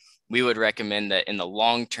term, we would recommend that in the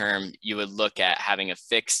long term, you would look at having a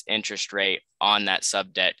fixed interest rate on that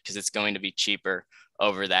sub debt because it's going to be cheaper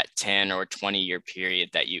over that 10 or 20-year period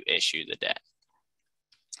that you issue the debt.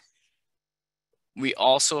 We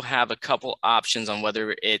also have a couple options on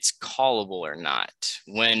whether it's callable or not.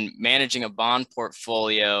 When managing a bond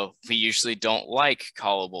portfolio, we usually don't like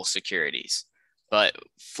callable securities, but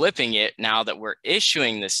flipping it, now that we're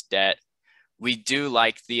issuing this debt, we do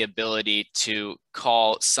like the ability to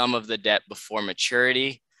call some of the debt before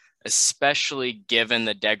maturity, especially given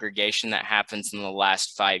the degradation that happens in the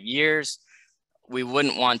last 5 years. We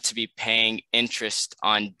wouldn't want to be paying interest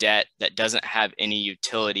on debt that doesn't have any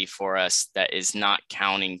utility for us, that is not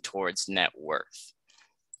counting towards net worth.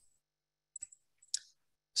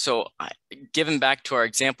 So given back to our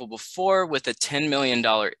example before with a $10 million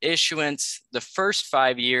issuance, the first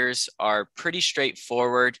 5 years are pretty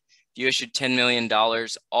straightforward. If you issued $10 million,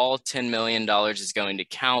 all $10 million is going to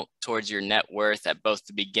count towards your net worth at both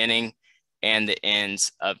the beginning and the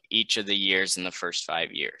ends of each of the years in the first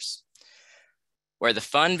 5 years. Where the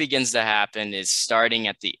fun begins to happen is starting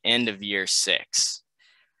at the end of year 6.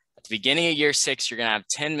 At the beginning of year 6, you're going to have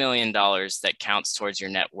 $10 million that counts towards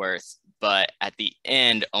your net worth, but at the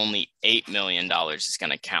end, only $8 million is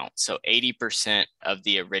going to count. So 80% of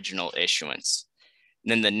the original issuance.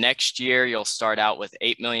 And then the next year, you'll start out with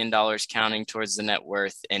 $8 million counting towards the net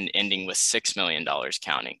worth and ending with $6 million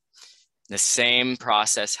counting. The same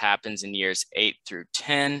process happens in years 8 through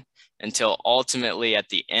 10. Until ultimately at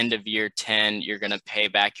the end of year 10, you're going to pay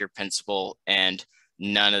back your principal and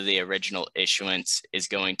none of the original issuance is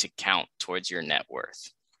going to count towards your net worth.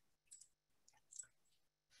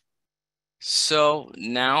 So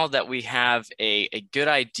now that we have a good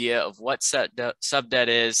idea of what sub debt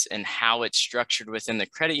is and how it's structured within the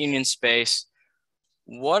credit union space,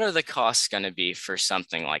 what are the costs going to be for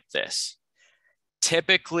something like this?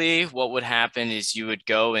 Typically, what would happen is you would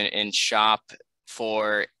go and shop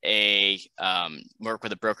for work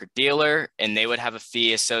with a broker dealer, and they would have a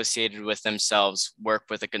fee associated with themselves, work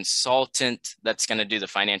with a consultant that's going to do the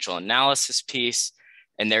financial analysis piece,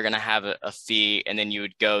 and they're going to have a fee. And then you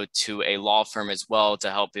would go to a law firm as well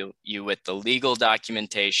to help you with the legal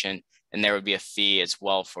documentation, and there would be a fee as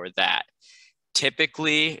well for that.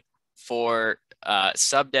 Typically for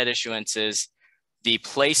sub debt issuances, The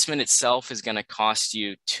placement itself is going to cost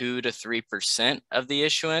you 2 to 3% of the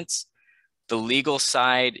issuance. The legal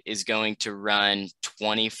side is going to run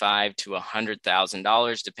 $25,000 to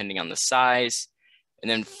 $100,000, depending on the size. And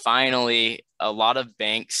then finally, a lot of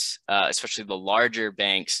banks, especially the larger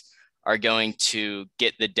banks, are going to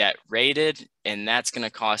get the debt rated, and that's going to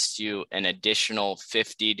cost you an additional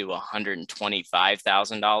 $50,000 to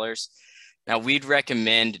 $125,000. Now, we'd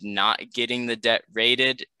recommend not getting the debt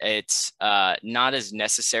rated. It's not as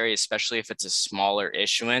necessary, especially if it's a smaller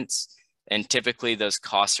issuance. And typically those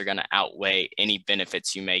costs are going to outweigh any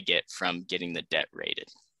benefits you may get from getting the debt rated.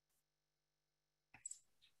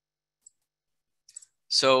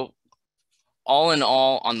 So all in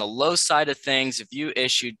all, on the low side of things, if you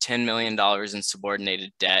issued $10 million in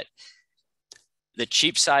subordinated debt, the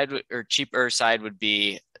cheaper side would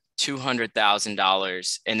be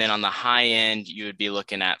 $200,000. And then on the high end, you would be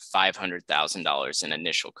looking at $500,000 in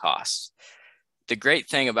initial costs. The great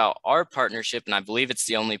thing about our partnership, and I believe it's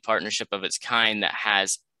the only partnership of its kind that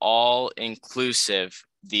has all inclusive,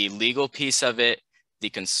 the legal piece of it, the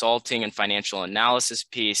consulting and financial analysis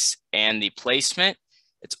piece, and the placement,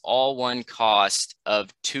 it's all one cost of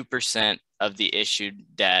 2% of the issued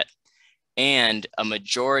debt. And a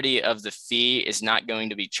majority of the fee is not going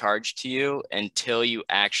to be charged to you until you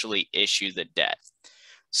actually issue the debt.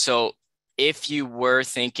 So if you were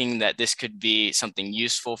thinking that this could be something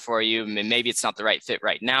useful for you, maybe it's not the right fit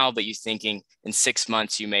right now, but you're thinking in 6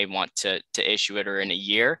 months you may want to issue it, or in a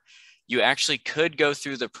year, you actually could go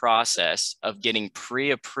through the process of getting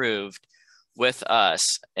pre-approved with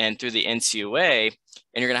us and through the NCUA,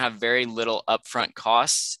 and you're going to have very little upfront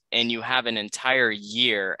costs, and you have an entire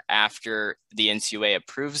year after the NCUA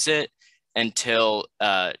approves it until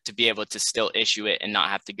to be able to still issue it and not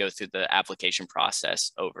have to go through the application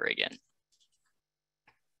process over again.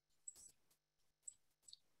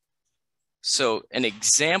 So an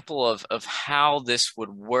example of how this would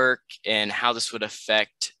work and how this would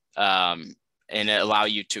affect and allow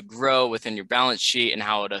you to grow within your balance sheet and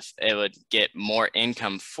how it would get more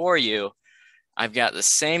income for you. I've got the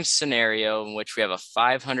same scenario in which we have a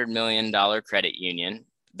 $500 million credit union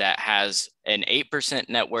that has an 8%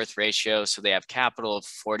 net worth ratio. So they have capital of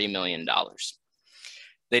 $40 million.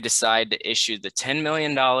 They decide to issue the $10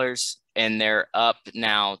 million, and they're up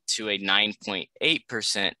now to a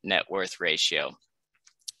 9.8% net worth ratio.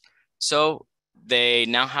 So they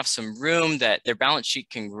now have some room that their balance sheet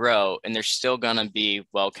can grow, and they're still going to be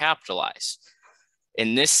well capitalized.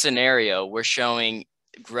 In this scenario, we're showing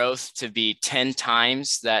growth to be 10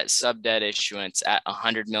 times that sub debt issuance at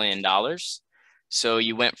 $100 million. So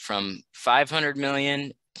you went from 500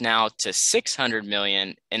 million now to 600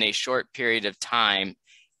 million in a short period of time,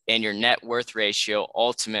 and your net worth ratio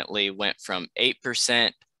ultimately went from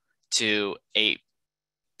 8% to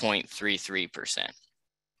 8.33%.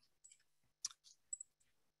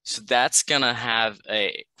 So that's going to have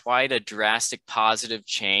quite a drastic positive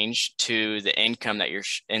change to the income that your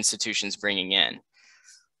institution's bringing in.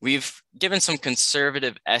 We've given some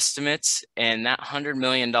conservative estimates, and that $100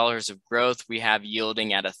 million of growth we have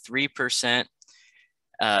yielding at a 3%.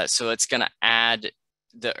 So it's going to add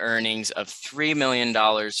the earnings of $3 million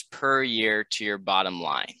per year to your bottom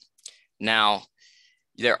line. Now,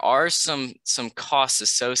 there are some costs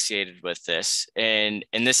associated with this. And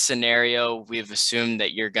in this scenario, we've assumed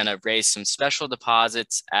that you're going to raise some special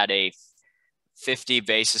deposits at a 50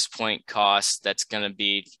 basis point cost that's going to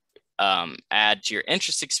be add to your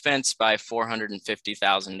interest expense by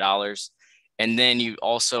 $450,000. And then you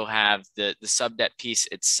also have the sub debt piece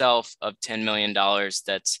itself of $10 million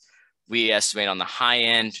that's we estimate on the high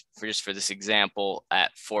end for this example at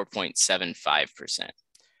 4.75%.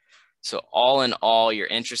 So all in all, your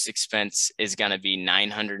interest expense is going to be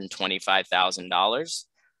 $925,000,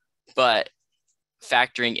 but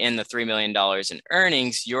factoring in the $3 million in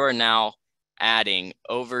earnings, you're now adding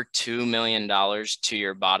over $2 million to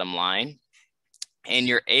your bottom line, and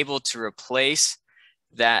you're able to replace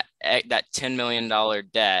that $10 million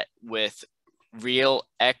debt with real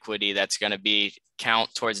equity that's going to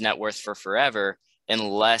count towards net worth for forever in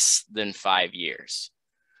less than 5 years.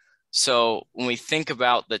 So when we think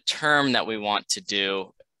about the term that we want to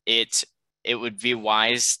do, it would be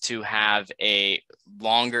wise to have a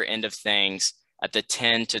longer end of things at the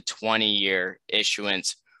 10 to 20 year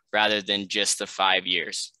issuance rather than just the 5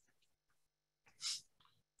 years.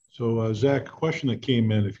 So Zach, a question that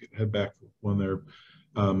came in, if you could head back one there,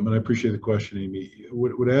 and I appreciate the question, Amy.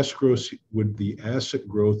 Would the asset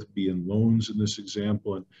growth be in loans in this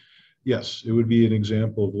example? And yes, it would be an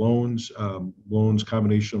example of loans,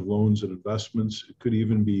 combination of loans and investments. It could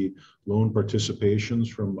even be loan participations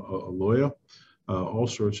from a lawyer. All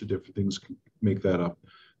sorts of different things can make that up.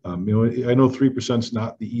 I know 3% is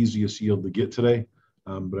not the easiest yield to get today,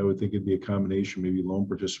 but I would think it'd be a combination, maybe loan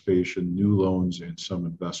participation, new loans, and some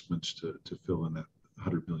investments to fill in that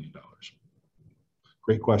 $100 million.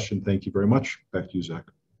 Great question. Thank you very much. Back to you, Zach.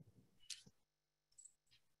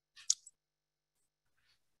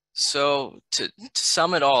 So to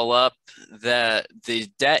sum it all up, the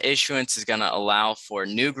debt issuance is going to allow for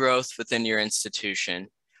new growth within your institution.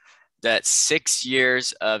 That 6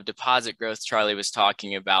 years of deposit growth Charlie was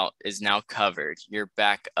talking about is now covered. You're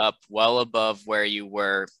back up well above where you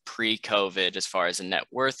were pre-COVID as far as the net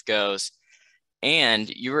worth goes. And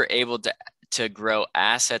you were able to grow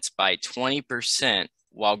assets by 20%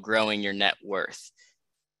 while growing your net worth.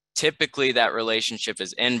 Typically, that relationship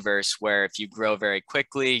is inverse, where if you grow very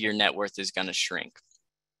quickly, your net worth is going to shrink.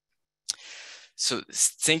 So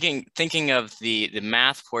thinking of the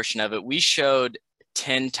math portion of it, we showed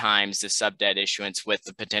 10 times the sub-debt issuance with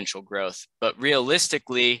the potential growth, but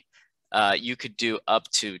realistically, you could do up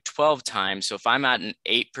to 12 times. So if I'm at an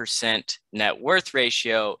 8% net worth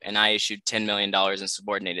ratio and I issued $10 million in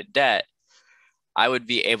subordinated debt, I would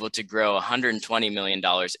be able to grow $120 million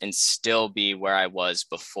and still be where I was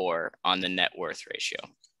before on the net worth ratio.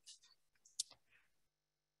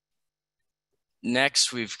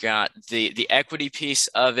 Next, we've got the equity piece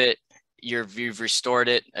of it. You've restored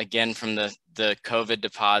it again from the COVID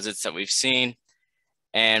deposits that we've seen,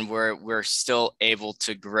 and we're still able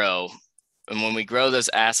to grow. And when we grow those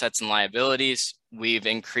assets and liabilities, we've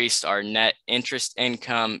increased our net interest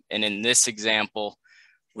income. And in this example,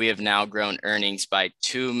 we have now grown earnings by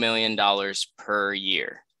 $2 million per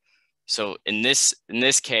year. So in this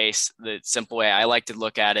case, the simple way I like to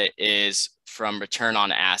look at it is from return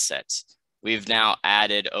on assets. We've now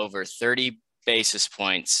added over 30 basis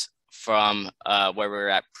points from where we were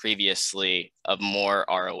at previously of more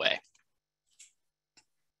ROA.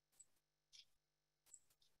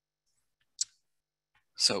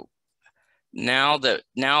 So now that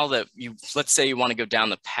you, let's say you want to go down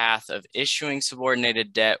the path of issuing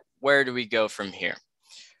subordinated debt, where do we go from here?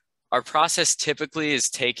 Our process typically is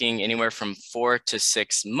taking anywhere from 4 to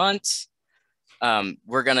 6 months.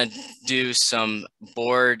 We're going to do some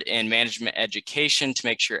board and management education to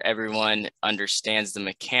make sure everyone understands the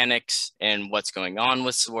mechanics and what's going on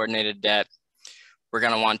with subordinated debt. We're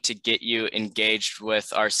going to want to get you engaged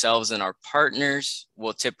with ourselves and our partners.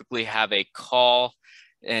 We'll typically have a call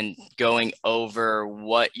and going over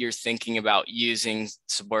what you're thinking about using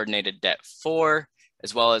subordinated debt for,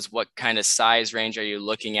 as well as what kind of size range are you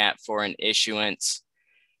looking at for an issuance.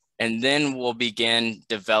 And then we'll begin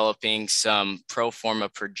developing some pro forma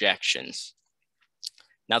projections.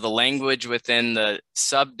 Now, the language within the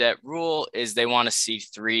sub-debt rule is they want to see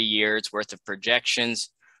 3 years worth of projections,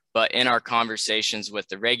 but in our conversations with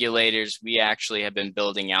the regulators, we actually have been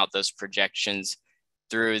building out those projections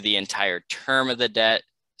through the entire term of the debt.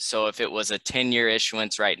 So if it was a 10-year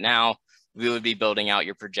issuance right now, we would be building out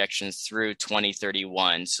your projections through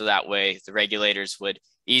 2031. So that way the regulators would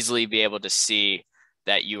easily be able to see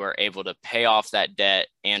that you are able to pay off that debt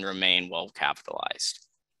and remain well capitalized.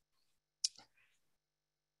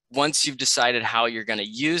 Once you've decided how you're going to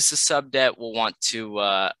use the sub-debt, we'll want to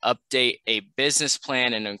update a business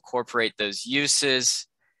plan and incorporate those uses.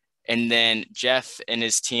 And then Jeff and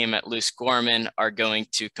his team at Luce Gorman are going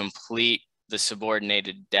to complete the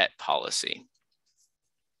subordinated debt policy.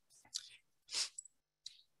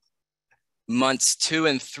 Months 2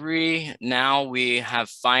 and 3, now we have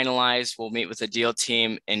finalized. We'll meet with the deal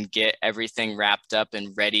team and get everything wrapped up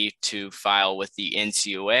and ready to file with the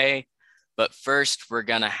NCUA. But first, we're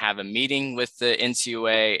going to have a meeting with the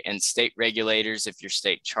NCUA and state regulators if you're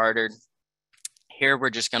state chartered. Here, we're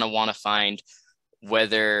just going to want to find what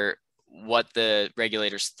the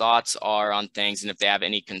regulators' thoughts are on things and if they have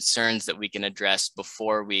any concerns that we can address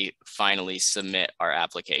before we finally submit our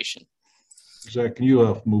application. Zach, can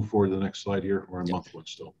you move forward to the next slide here? We're on month 1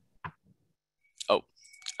 still. Oh,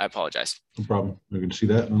 I apologize. No problem. We can see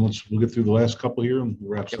that, and we'll get through the last couple here and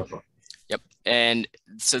we'll wrap stuff up. Yep. And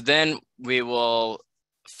so then we will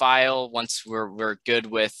file once we're good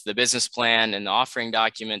with the business plan and the offering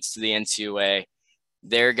documents to the NCUA.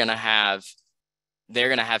 They're gonna have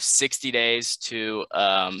 60 days to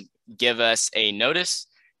give us a notice.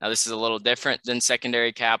 Now, this is a little different than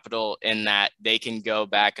secondary capital in that they can go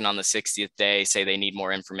back and on the 60th day say they need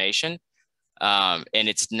more information. And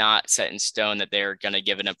it's not set in stone that they're going to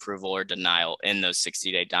give an approval or denial in those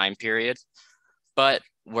 60-day time period. But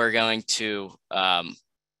we're going to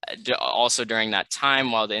also during that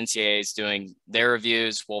time, while the NCAA is doing their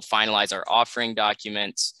reviews, we'll finalize our offering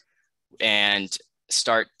documents and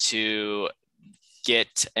start to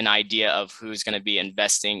get an idea of who's going to be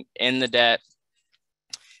investing in the debt,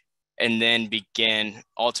 and then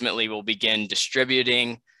ultimately we'll begin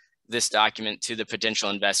distributing this document to the potential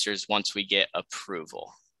investors once we get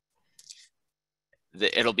approval.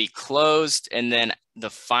 It'll be closed, and then the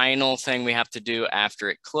final thing we have to do after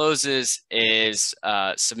it closes is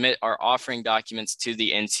submit our offering documents to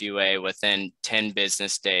the NCUA within 10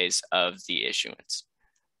 business days of the issuance.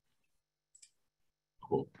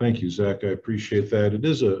 Cool. Thank you, Zach. I appreciate that. It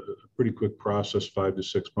is a pretty quick process, 5 to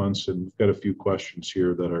 6 months, and we've got a few questions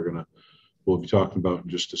here that we'll be talking about in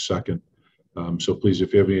just a second. So please,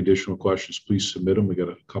 if you have any additional questions, please submit them. We got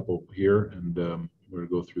a couple here, and we're going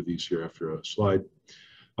to go through these here after a slide.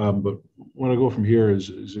 But when I go from here is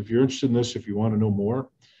if you're interested in this, if you want to know more,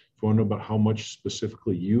 if you want to know about how much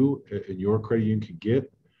specifically you and your credit union can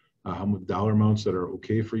get, how much dollar amounts that are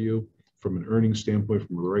okay for you from an earnings standpoint,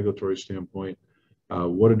 from a regulatory standpoint,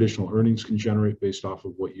 what additional earnings can generate based off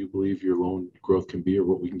of what you believe your loan growth can be, or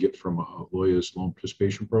what we can get from LOYA's loan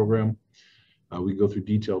participation program. We go through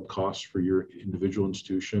detailed costs for your individual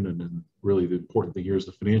institution, and then really the important thing here is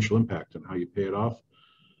the financial impact and how you pay it off.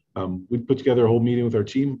 We put together a whole meeting with our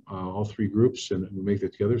team, all 3 groups, and we make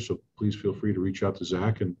that together. So please feel free to reach out to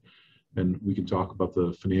Zach, and we can talk about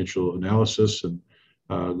the financial analysis and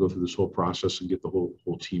go through this whole process and get the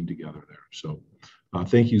whole team together there. So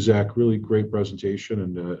thank you, Zach. Really great presentation,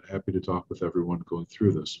 and happy to talk with everyone going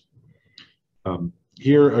through this.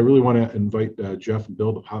 Here, I really want to invite Jeff and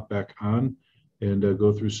Bill to hop back on and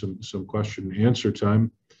go through some question and answer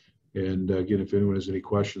time. And again, if anyone has any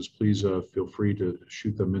questions, please feel free to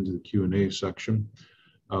shoot them into the Q&A section.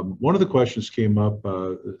 One of the questions came up,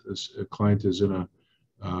 a client is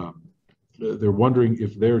they're wondering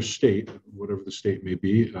if their state, whatever the state may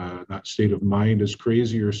be, not state of mind is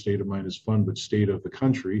crazy or state of mind is fun, but state of the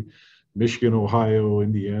country, Michigan, Ohio,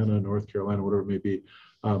 Indiana, North Carolina, whatever it may be,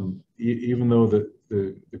 even though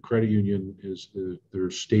the credit union is their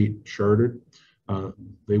state chartered,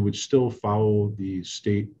 they would still follow the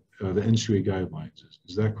state, the NCUA guidelines.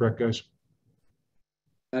 Is that correct, guys?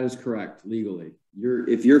 That is correct, legally.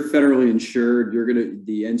 If you're federally insured,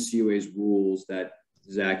 the NCUA's rules that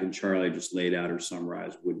Zach and Charlie just laid out or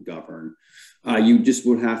summarized would govern. You just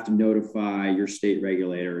would have to notify your state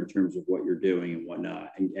regulator in terms of what you're doing and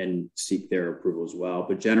whatnot, and seek their approval as well.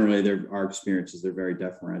 But generally, our experiences, they're very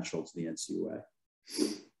deferential to the NCUA.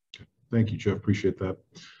 Thank you, Jeff. Appreciate that.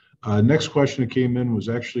 Next question that came in was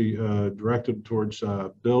actually directed towards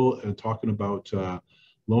Bill, and talking about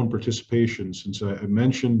loan participation. Since I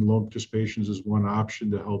mentioned loan participations as one option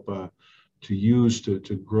to help to use to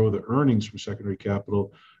grow the earnings from secondary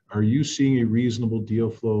capital, are you seeing a reasonable deal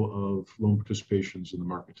flow of loan participations in the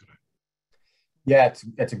market today? Yeah,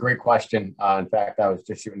 it's a great question. In fact, I was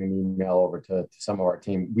just shooting an email over to some of our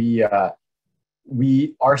team.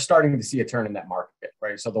 We are starting to see a turn in that market,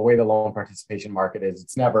 right? So the way the loan participation market is,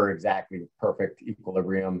 it's never exactly perfect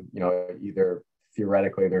equilibrium. You know, either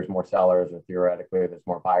theoretically there's more sellers, or theoretically there's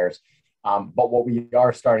more buyers. But what we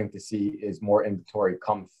are starting to see is more inventory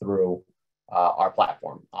come through our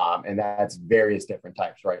platform, and that's various different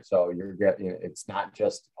types, right? So you're getting, it's not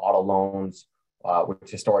just auto loans, which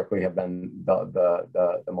historically have been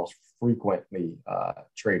the most frequently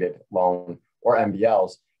traded loan, or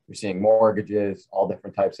MBLs. You're seeing mortgages, all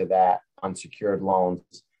different types of that, unsecured loans.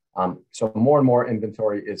 So more and more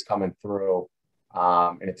inventory is coming through,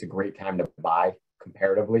 and it's a great time to buy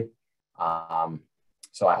comparatively.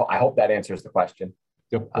 So I hope that answers the question.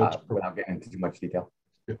 Yep, without getting into too much detail.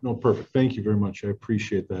 No, perfect. Thank you very much. I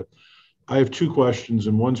appreciate that. I have 2 questions,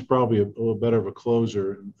 and one's probably a little better of a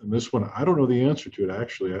closer. And this one, I don't know the answer to it,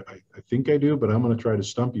 actually. I think I do, but I'm going to try to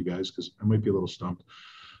stump you guys, because I might be a little stumped.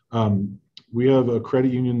 We have a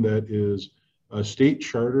credit union that is state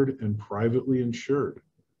chartered and privately insured.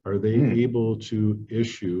 Are they able to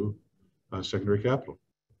issue secondary capital?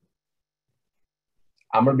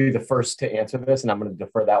 I'm going to be the first to answer this, and I'm going to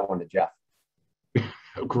defer that one to Jeff.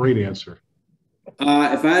 Great answer.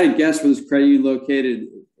 If I had to guess where this credit union located,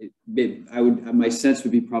 my sense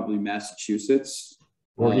would be probably Massachusetts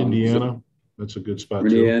or Indiana. That's a good spot.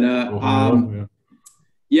 Indiana. Too. Ohio,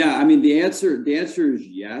 yeah. I mean, the answer is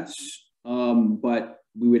yes, but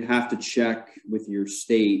we would have to check with your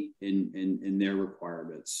state and their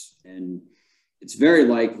requirements. And it's very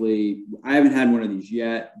likely, I haven't had one of these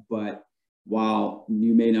yet, but while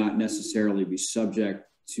you may not necessarily be subject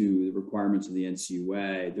to the requirements of the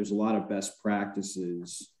NCUA, there's a lot of best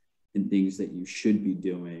practices and things that you should be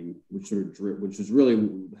doing, which is really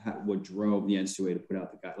what drove the NCUA to put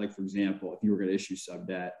out the guide. Like, for example, if you were going to issue sub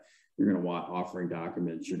debt, you're going to want offering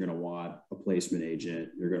documents, you're going to want a placement agent,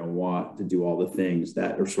 you're going to want to do all the things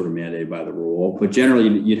that are sort of mandated by the rule. But generally,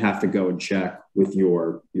 you'd have to go and check with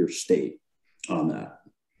your state on that.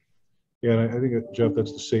 Yeah, and I think, Jeff,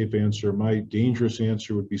 that's the safe answer. My dangerous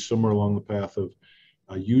answer would be somewhere along the path of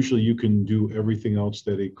usually you can do everything else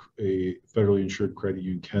that a federally insured credit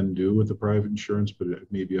union can do with a private insurance, but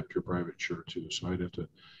it may be up to your private insurer too. So I'd have to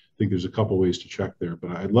think there's a couple ways to check there.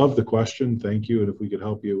 But I love the question. Thank you. And if we could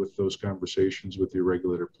help you with those conversations with your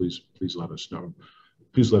regulator, please let us know.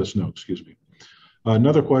 Please let us know. Excuse me.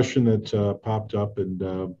 Another question that popped up, and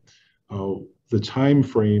the time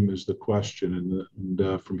frame is the question.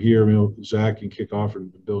 And from here, Zach can kick off,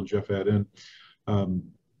 and Bill and Jeff add in.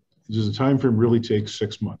 Does the time frame really take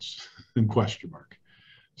 6 months? In question mark.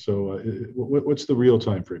 So what's the real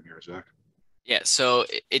time frame here, Zach? Yeah, so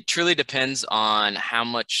it truly depends on how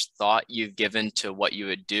much thought you've given to what you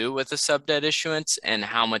would do with a sub-debt issuance and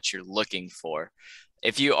how much you're looking for.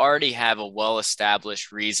 If you already have a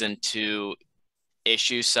well-established reason to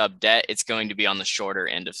issue sub-debt, it's going to be on the shorter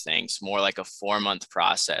end of things, more like a 4-month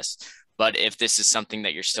process. But if this is something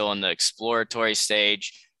that you're still in the exploratory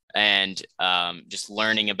stage and just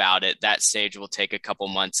learning about it, that stage will take a couple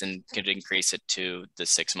months and could increase it to the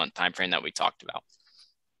 6-month timeframe that we talked about.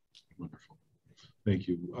 Wonderful. Thank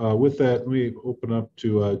you. With that, let me open up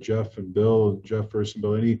to Jeff and Bill. Jeff first, and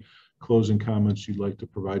Bill, any closing comments you'd like to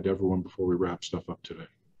provide to everyone before we wrap stuff up today?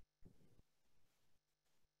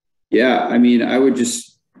 Yeah, I mean, I would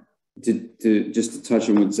just to touch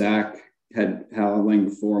on what Zach had outlined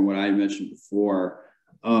before and what I mentioned before.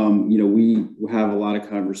 We have a lot of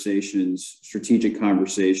conversations, strategic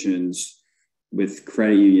conversations with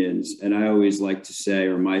credit unions. And I always like to say,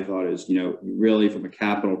 or my thought is, really from a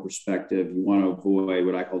capital perspective, you want to avoid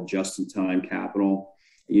what I call just-in-time capital.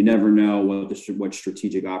 You never know what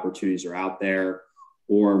strategic opportunities are out there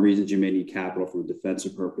or reasons you may need capital for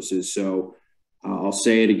defensive purposes. So I'll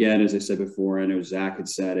say it again, as I said before, I know Zach had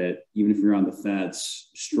said it, even if you're on the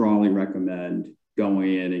fence, strongly recommend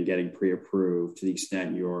going in and getting pre-approved to the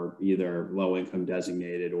extent you're either low income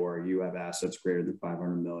designated or you have assets greater than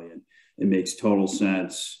 500 million. It makes total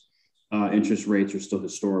sense. Interest rates are still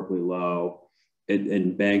historically low,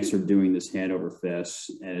 and banks are doing this hand over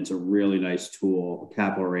fist, and it's a really nice tool, a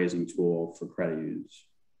capital raising tool for credit unions.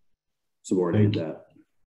 Subordinated debt.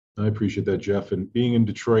 I appreciate that, Jeff. And being in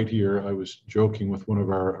Detroit here, I was joking with one of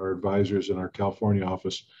our advisors in our California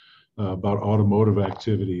office about automotive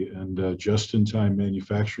activity, and just-in-time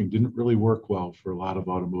manufacturing didn't really work well for a lot of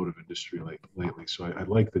automotive industry lately. So I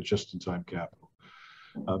like the just-in-time capital.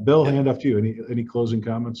 Bill, hand off to you. Any closing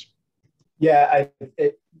comments? Yeah,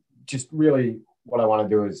 just really what I want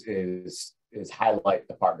to do is highlight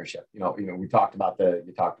the partnership. We talked about the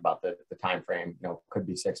time frame. Could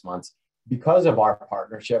be 6 months. Because of our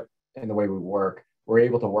partnership and the way we work, we're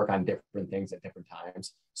able to work on different things at different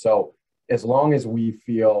times. So as long as we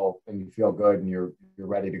feel and you feel good and you're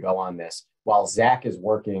ready to go on this, while Zach is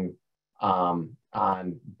working on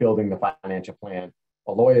building the financial plan,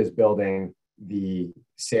 Aloya is building the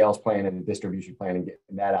sales plan and the distribution plan and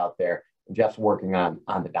getting that out there, and Jeff's working on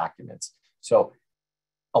the documents. So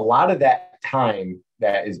a lot of that time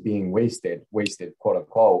that is being wasted, quote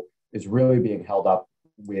unquote, is really being held up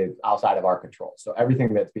with outside of our control. So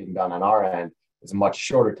everything that's being done on our end is a much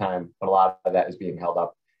shorter time, but a lot of that is being held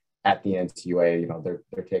up at the NCUA.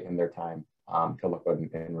 They're taking their time to look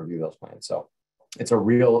and review those plans. So it's a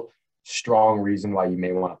real strong reason why you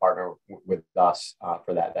may want to partner with us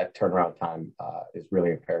for that. That turnaround time is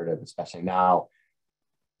really imperative, especially now,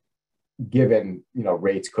 given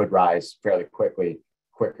rates could rise fairly quickly.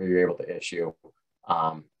 Quicker you're able to issue,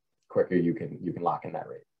 quicker you can lock in that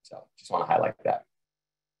rate. So just want to highlight that.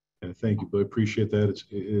 And thank you, Bill. I appreciate that. It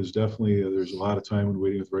is definitely, there's a lot of time when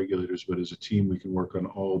waiting with regulators, but as a team, we can work on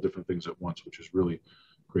all different things at once, which is really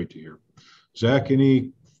great to hear. Zach,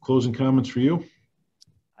 any closing comments for you?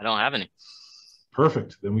 I don't have any.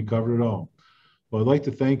 Perfect. Then we covered it all. Well, I'd like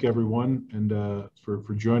to thank everyone and for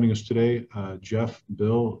joining us today. Jeff,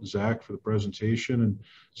 Bill, Zach for the presentation. And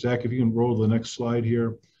Zach, if you can roll to the next slide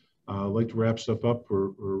here. I'd like to wrap stuff up. We're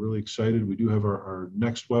really excited. We do have our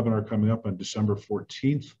next webinar coming up on December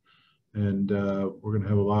 14th. And we're going to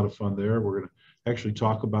have a lot of fun there. We're going to actually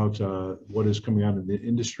talk about what is coming out in the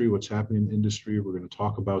industry, what's happening in the industry. We're going to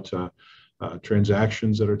talk about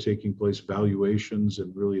transactions that are taking place, valuations,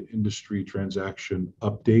 and really an industry transaction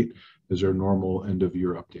update as our normal end of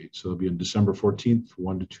year update. So it'll be on December 14th,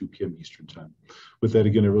 1 to 2 p.m. Eastern time. With that,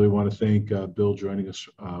 again, I really want to thank Bill joining us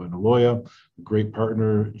in Aloya, a great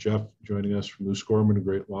partner, Jeff joining us from Lewis Gorman, a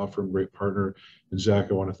great law firm, great partner, and Zach,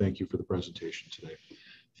 I want to thank you for the presentation today.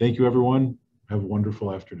 Thank you, everyone. Have a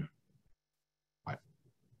wonderful afternoon.